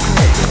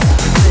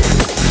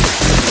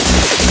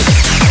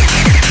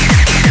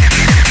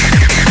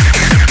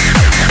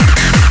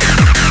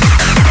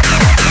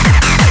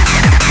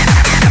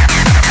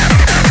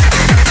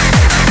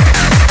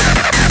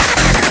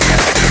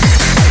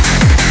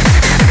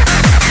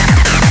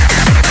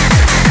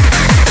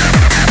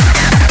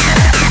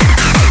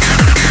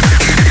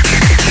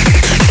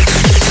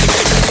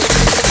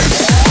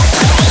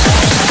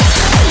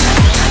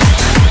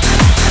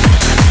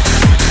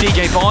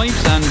 DJ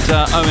Vibes and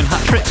Owen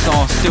Hatrix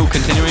are still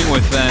continuing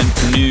with their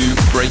new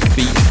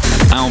Breakbeat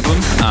album.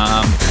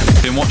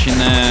 Been watching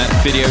their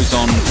videos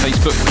on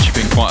Facebook, which have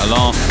been quite a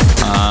laugh.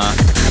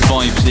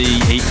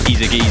 Vibesy,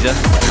 he's a geezer.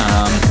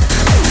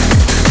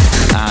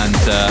 And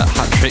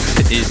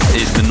Hatrix is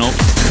the knob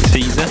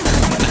teaser,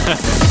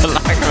 for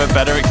lack of a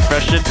better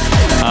expression.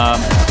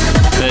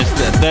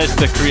 There's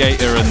the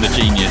creator and the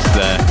genius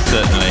there,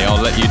 certainly.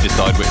 I'll let you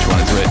decide which one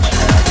is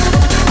which.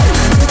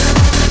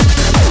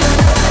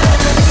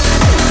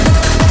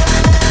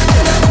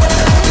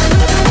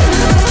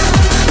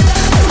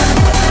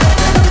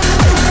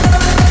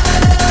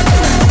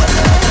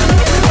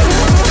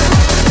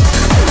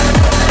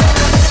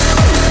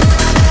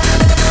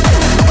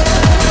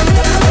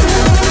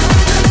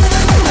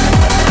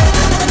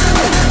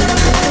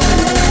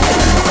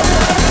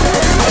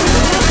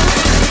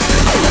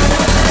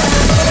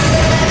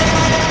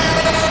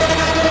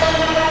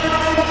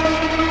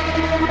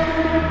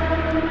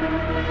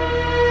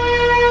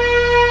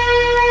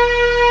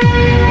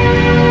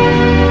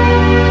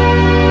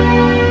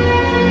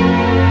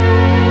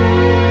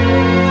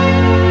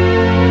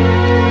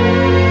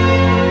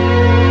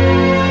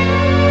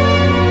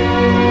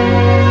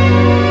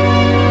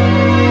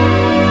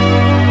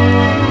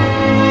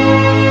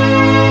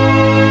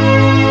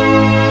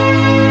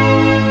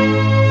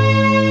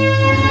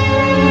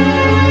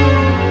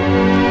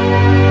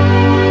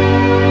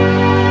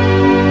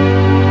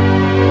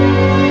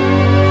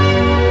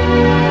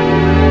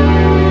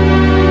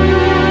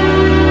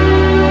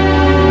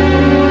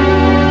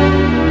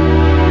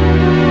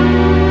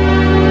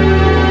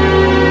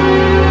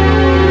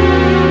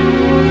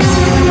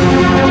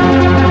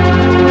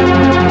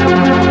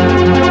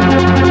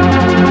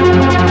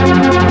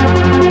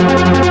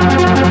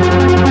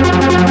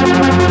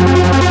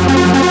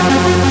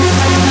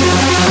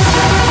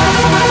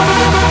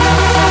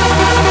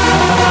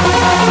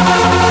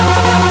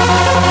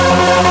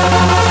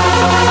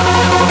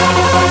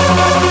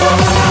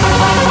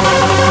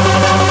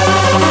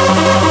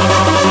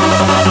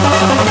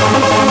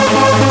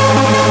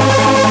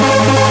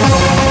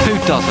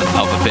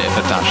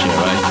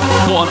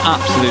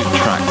 Absolute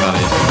track that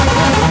is.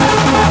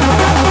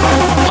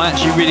 I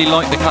actually really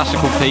liked the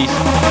classical piece,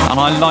 and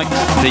I liked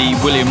the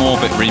William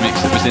Orbit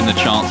remix that was in the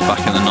charts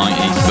back in the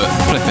 90s, but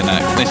flipping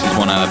heck, this is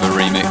one hell of a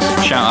remix.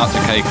 Shout out to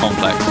K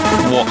Complex,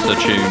 what a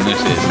tune this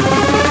is.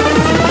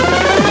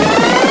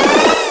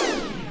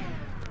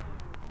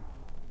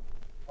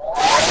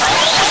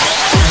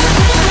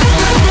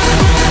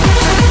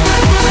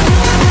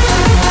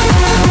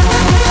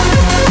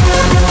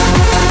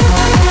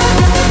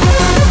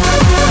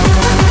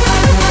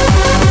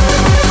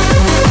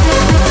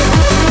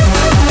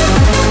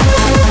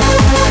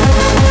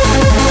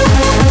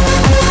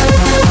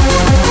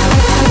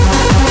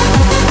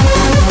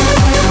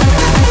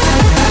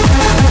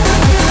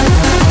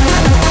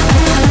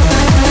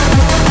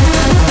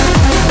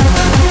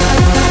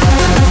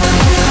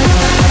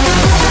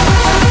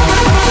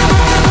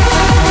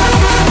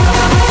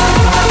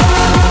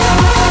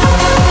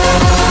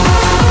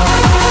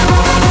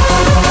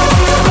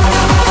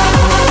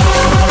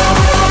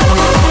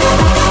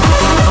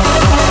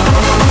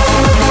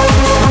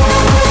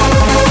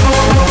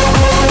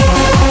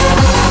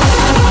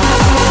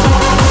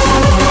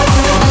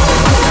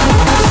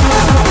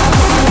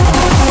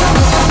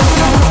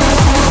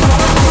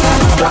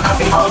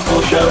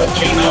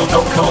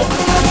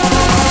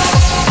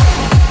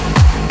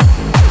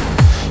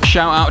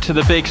 Shout out to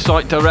the big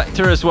site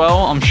director as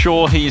well. I'm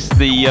sure he's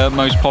the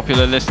most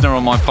popular listener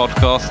on my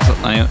podcast.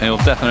 He'll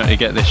definitely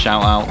get this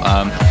shout out.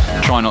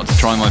 Try not to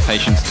try my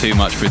patience too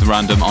much with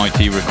random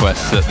IT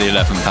requests at the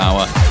 11th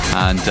hour.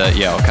 And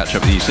yeah, I'll catch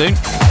up with you soon.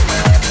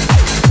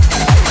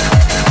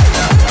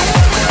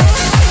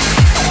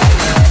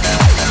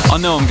 I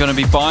know I'm going to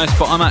be biased,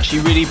 but I'm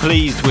actually really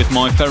pleased with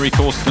my Ferry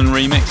Corsten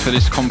remix for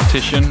this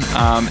competition.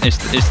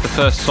 It's the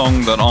first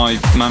song that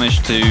I've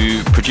managed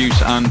to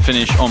produce and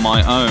finish on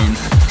my own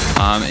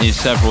in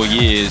several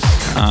years.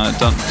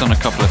 Done a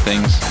couple of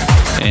things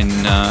in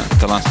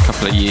the last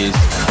couple of years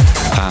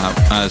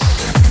as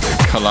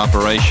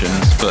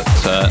collaborations, but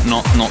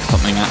not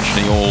something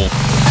actually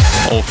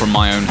all from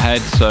my own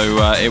head. So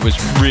it was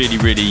really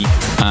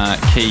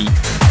key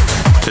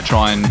to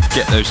try and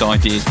get those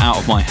ideas out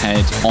of my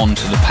head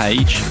onto the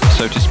page,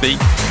 so to speak.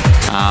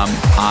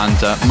 And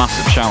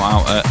massive shout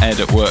out at Ed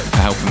at work for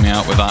helping me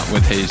out with that,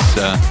 with his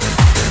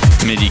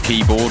MIDI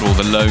keyboard, or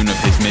the loan of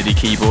his MIDI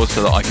keyboard,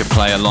 so that I could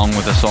play along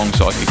with the song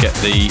so I could get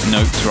the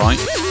notes right.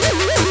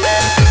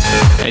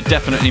 It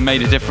definitely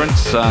made a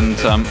difference, and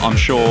I'm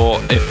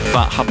sure if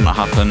that hadn't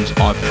happened,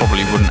 I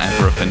probably wouldn't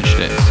ever have finished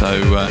it.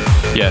 So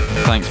yeah,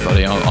 thanks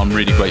buddy, I'm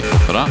really grateful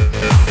for that.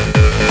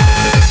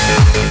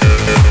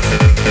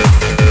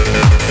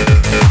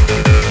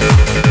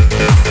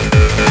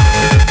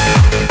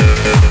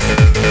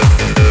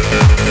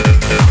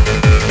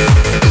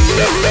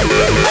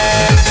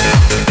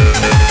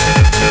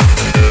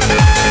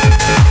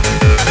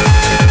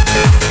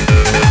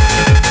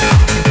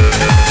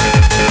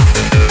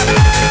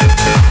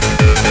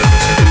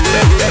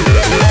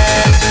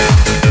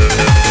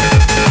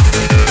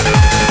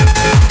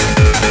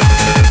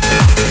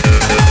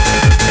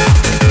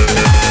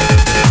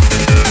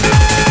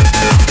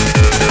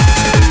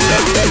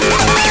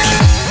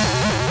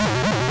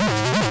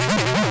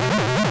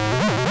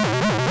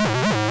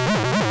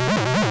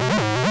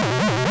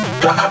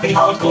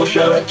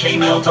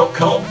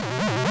 thehappyhardcoreshow@gmail.com.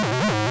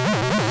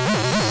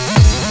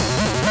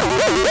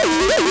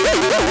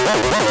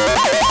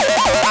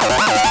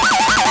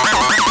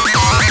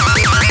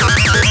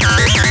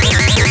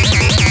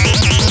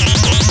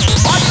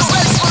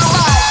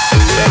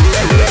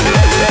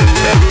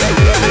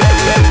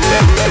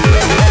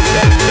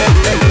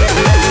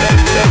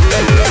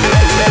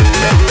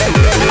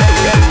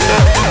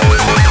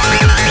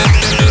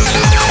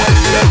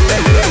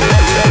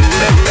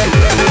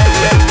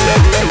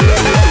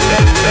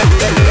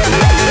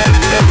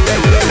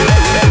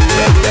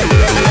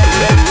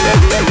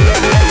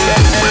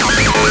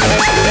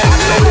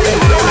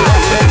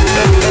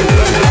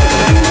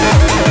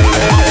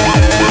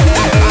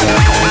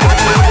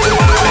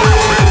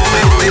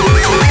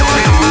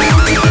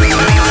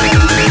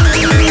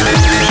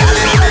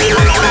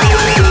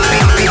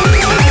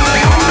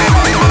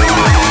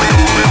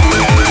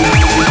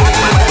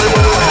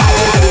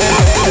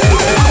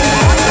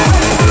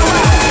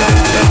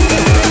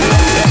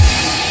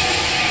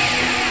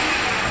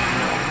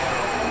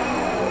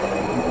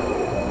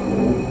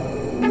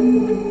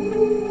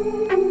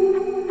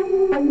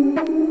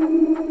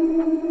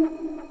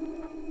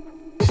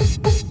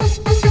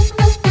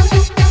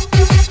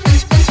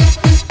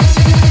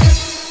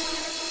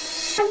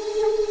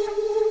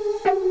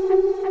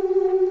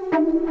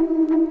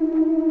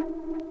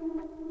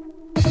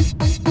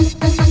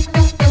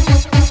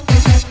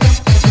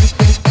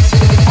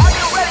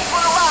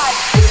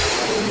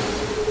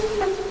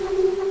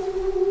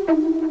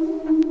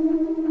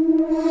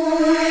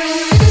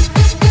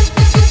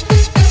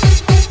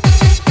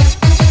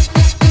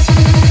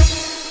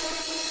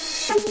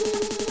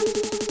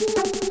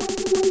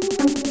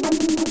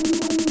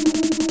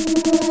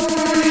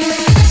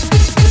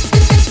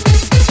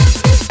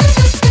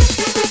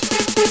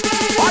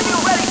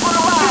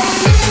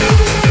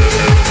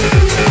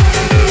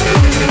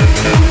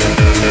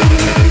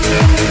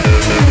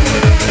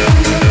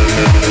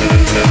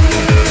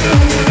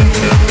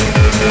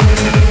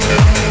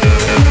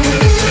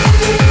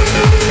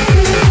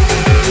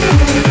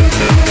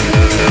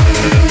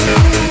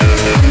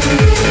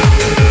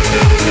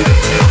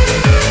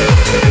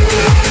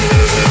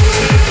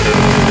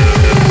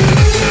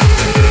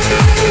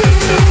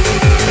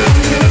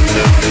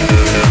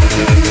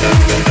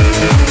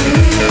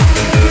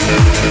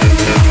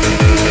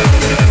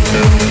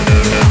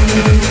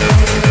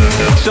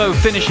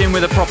 Finishing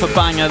with a proper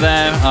banger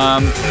there.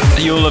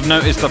 You'll have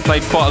noticed I've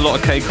played quite a lot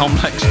of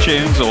K-Complex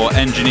tunes, or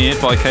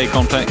engineered by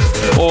K-Complex,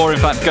 or in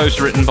fact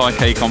ghost-written by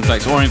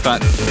K-Complex, or in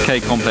fact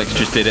K-Complex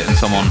just did it and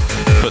someone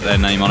put their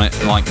name on it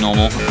like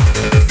normal.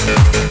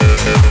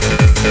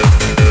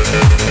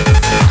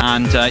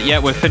 And yeah,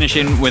 we're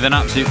finishing with an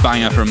absolute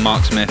banger from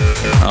Mark Smith.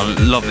 I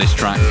love this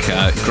track,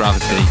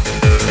 Gravity.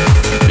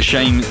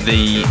 Shame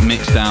the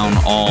mix down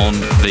on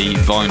the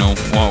vinyl,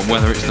 well,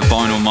 whether it's the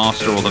vinyl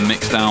master or the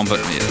mix down,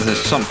 but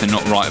there's something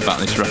not right about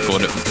this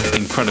record. It was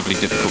incredibly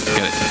difficult to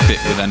get it to fit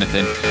with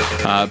anything,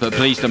 but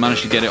pleased I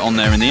managed to get it on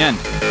there in the end.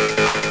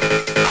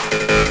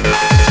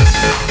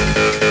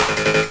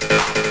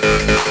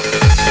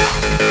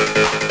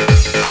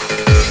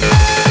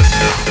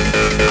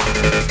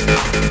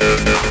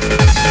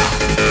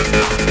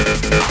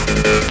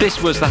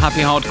 This was the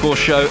Happy Hardcore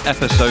Show,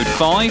 episode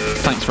 5.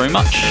 Thanks very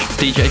much.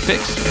 DJ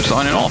Fix,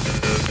 signing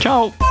off.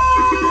 Ciao.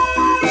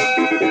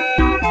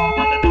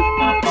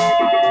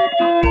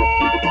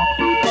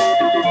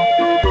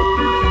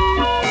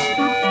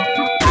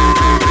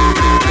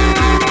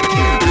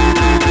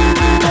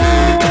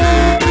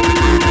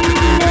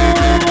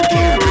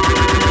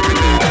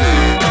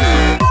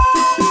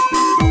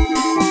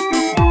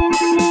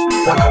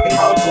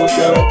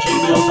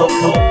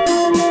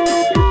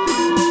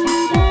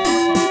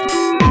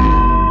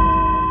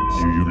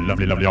 You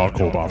lovely, lovely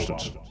hardcore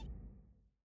bastards.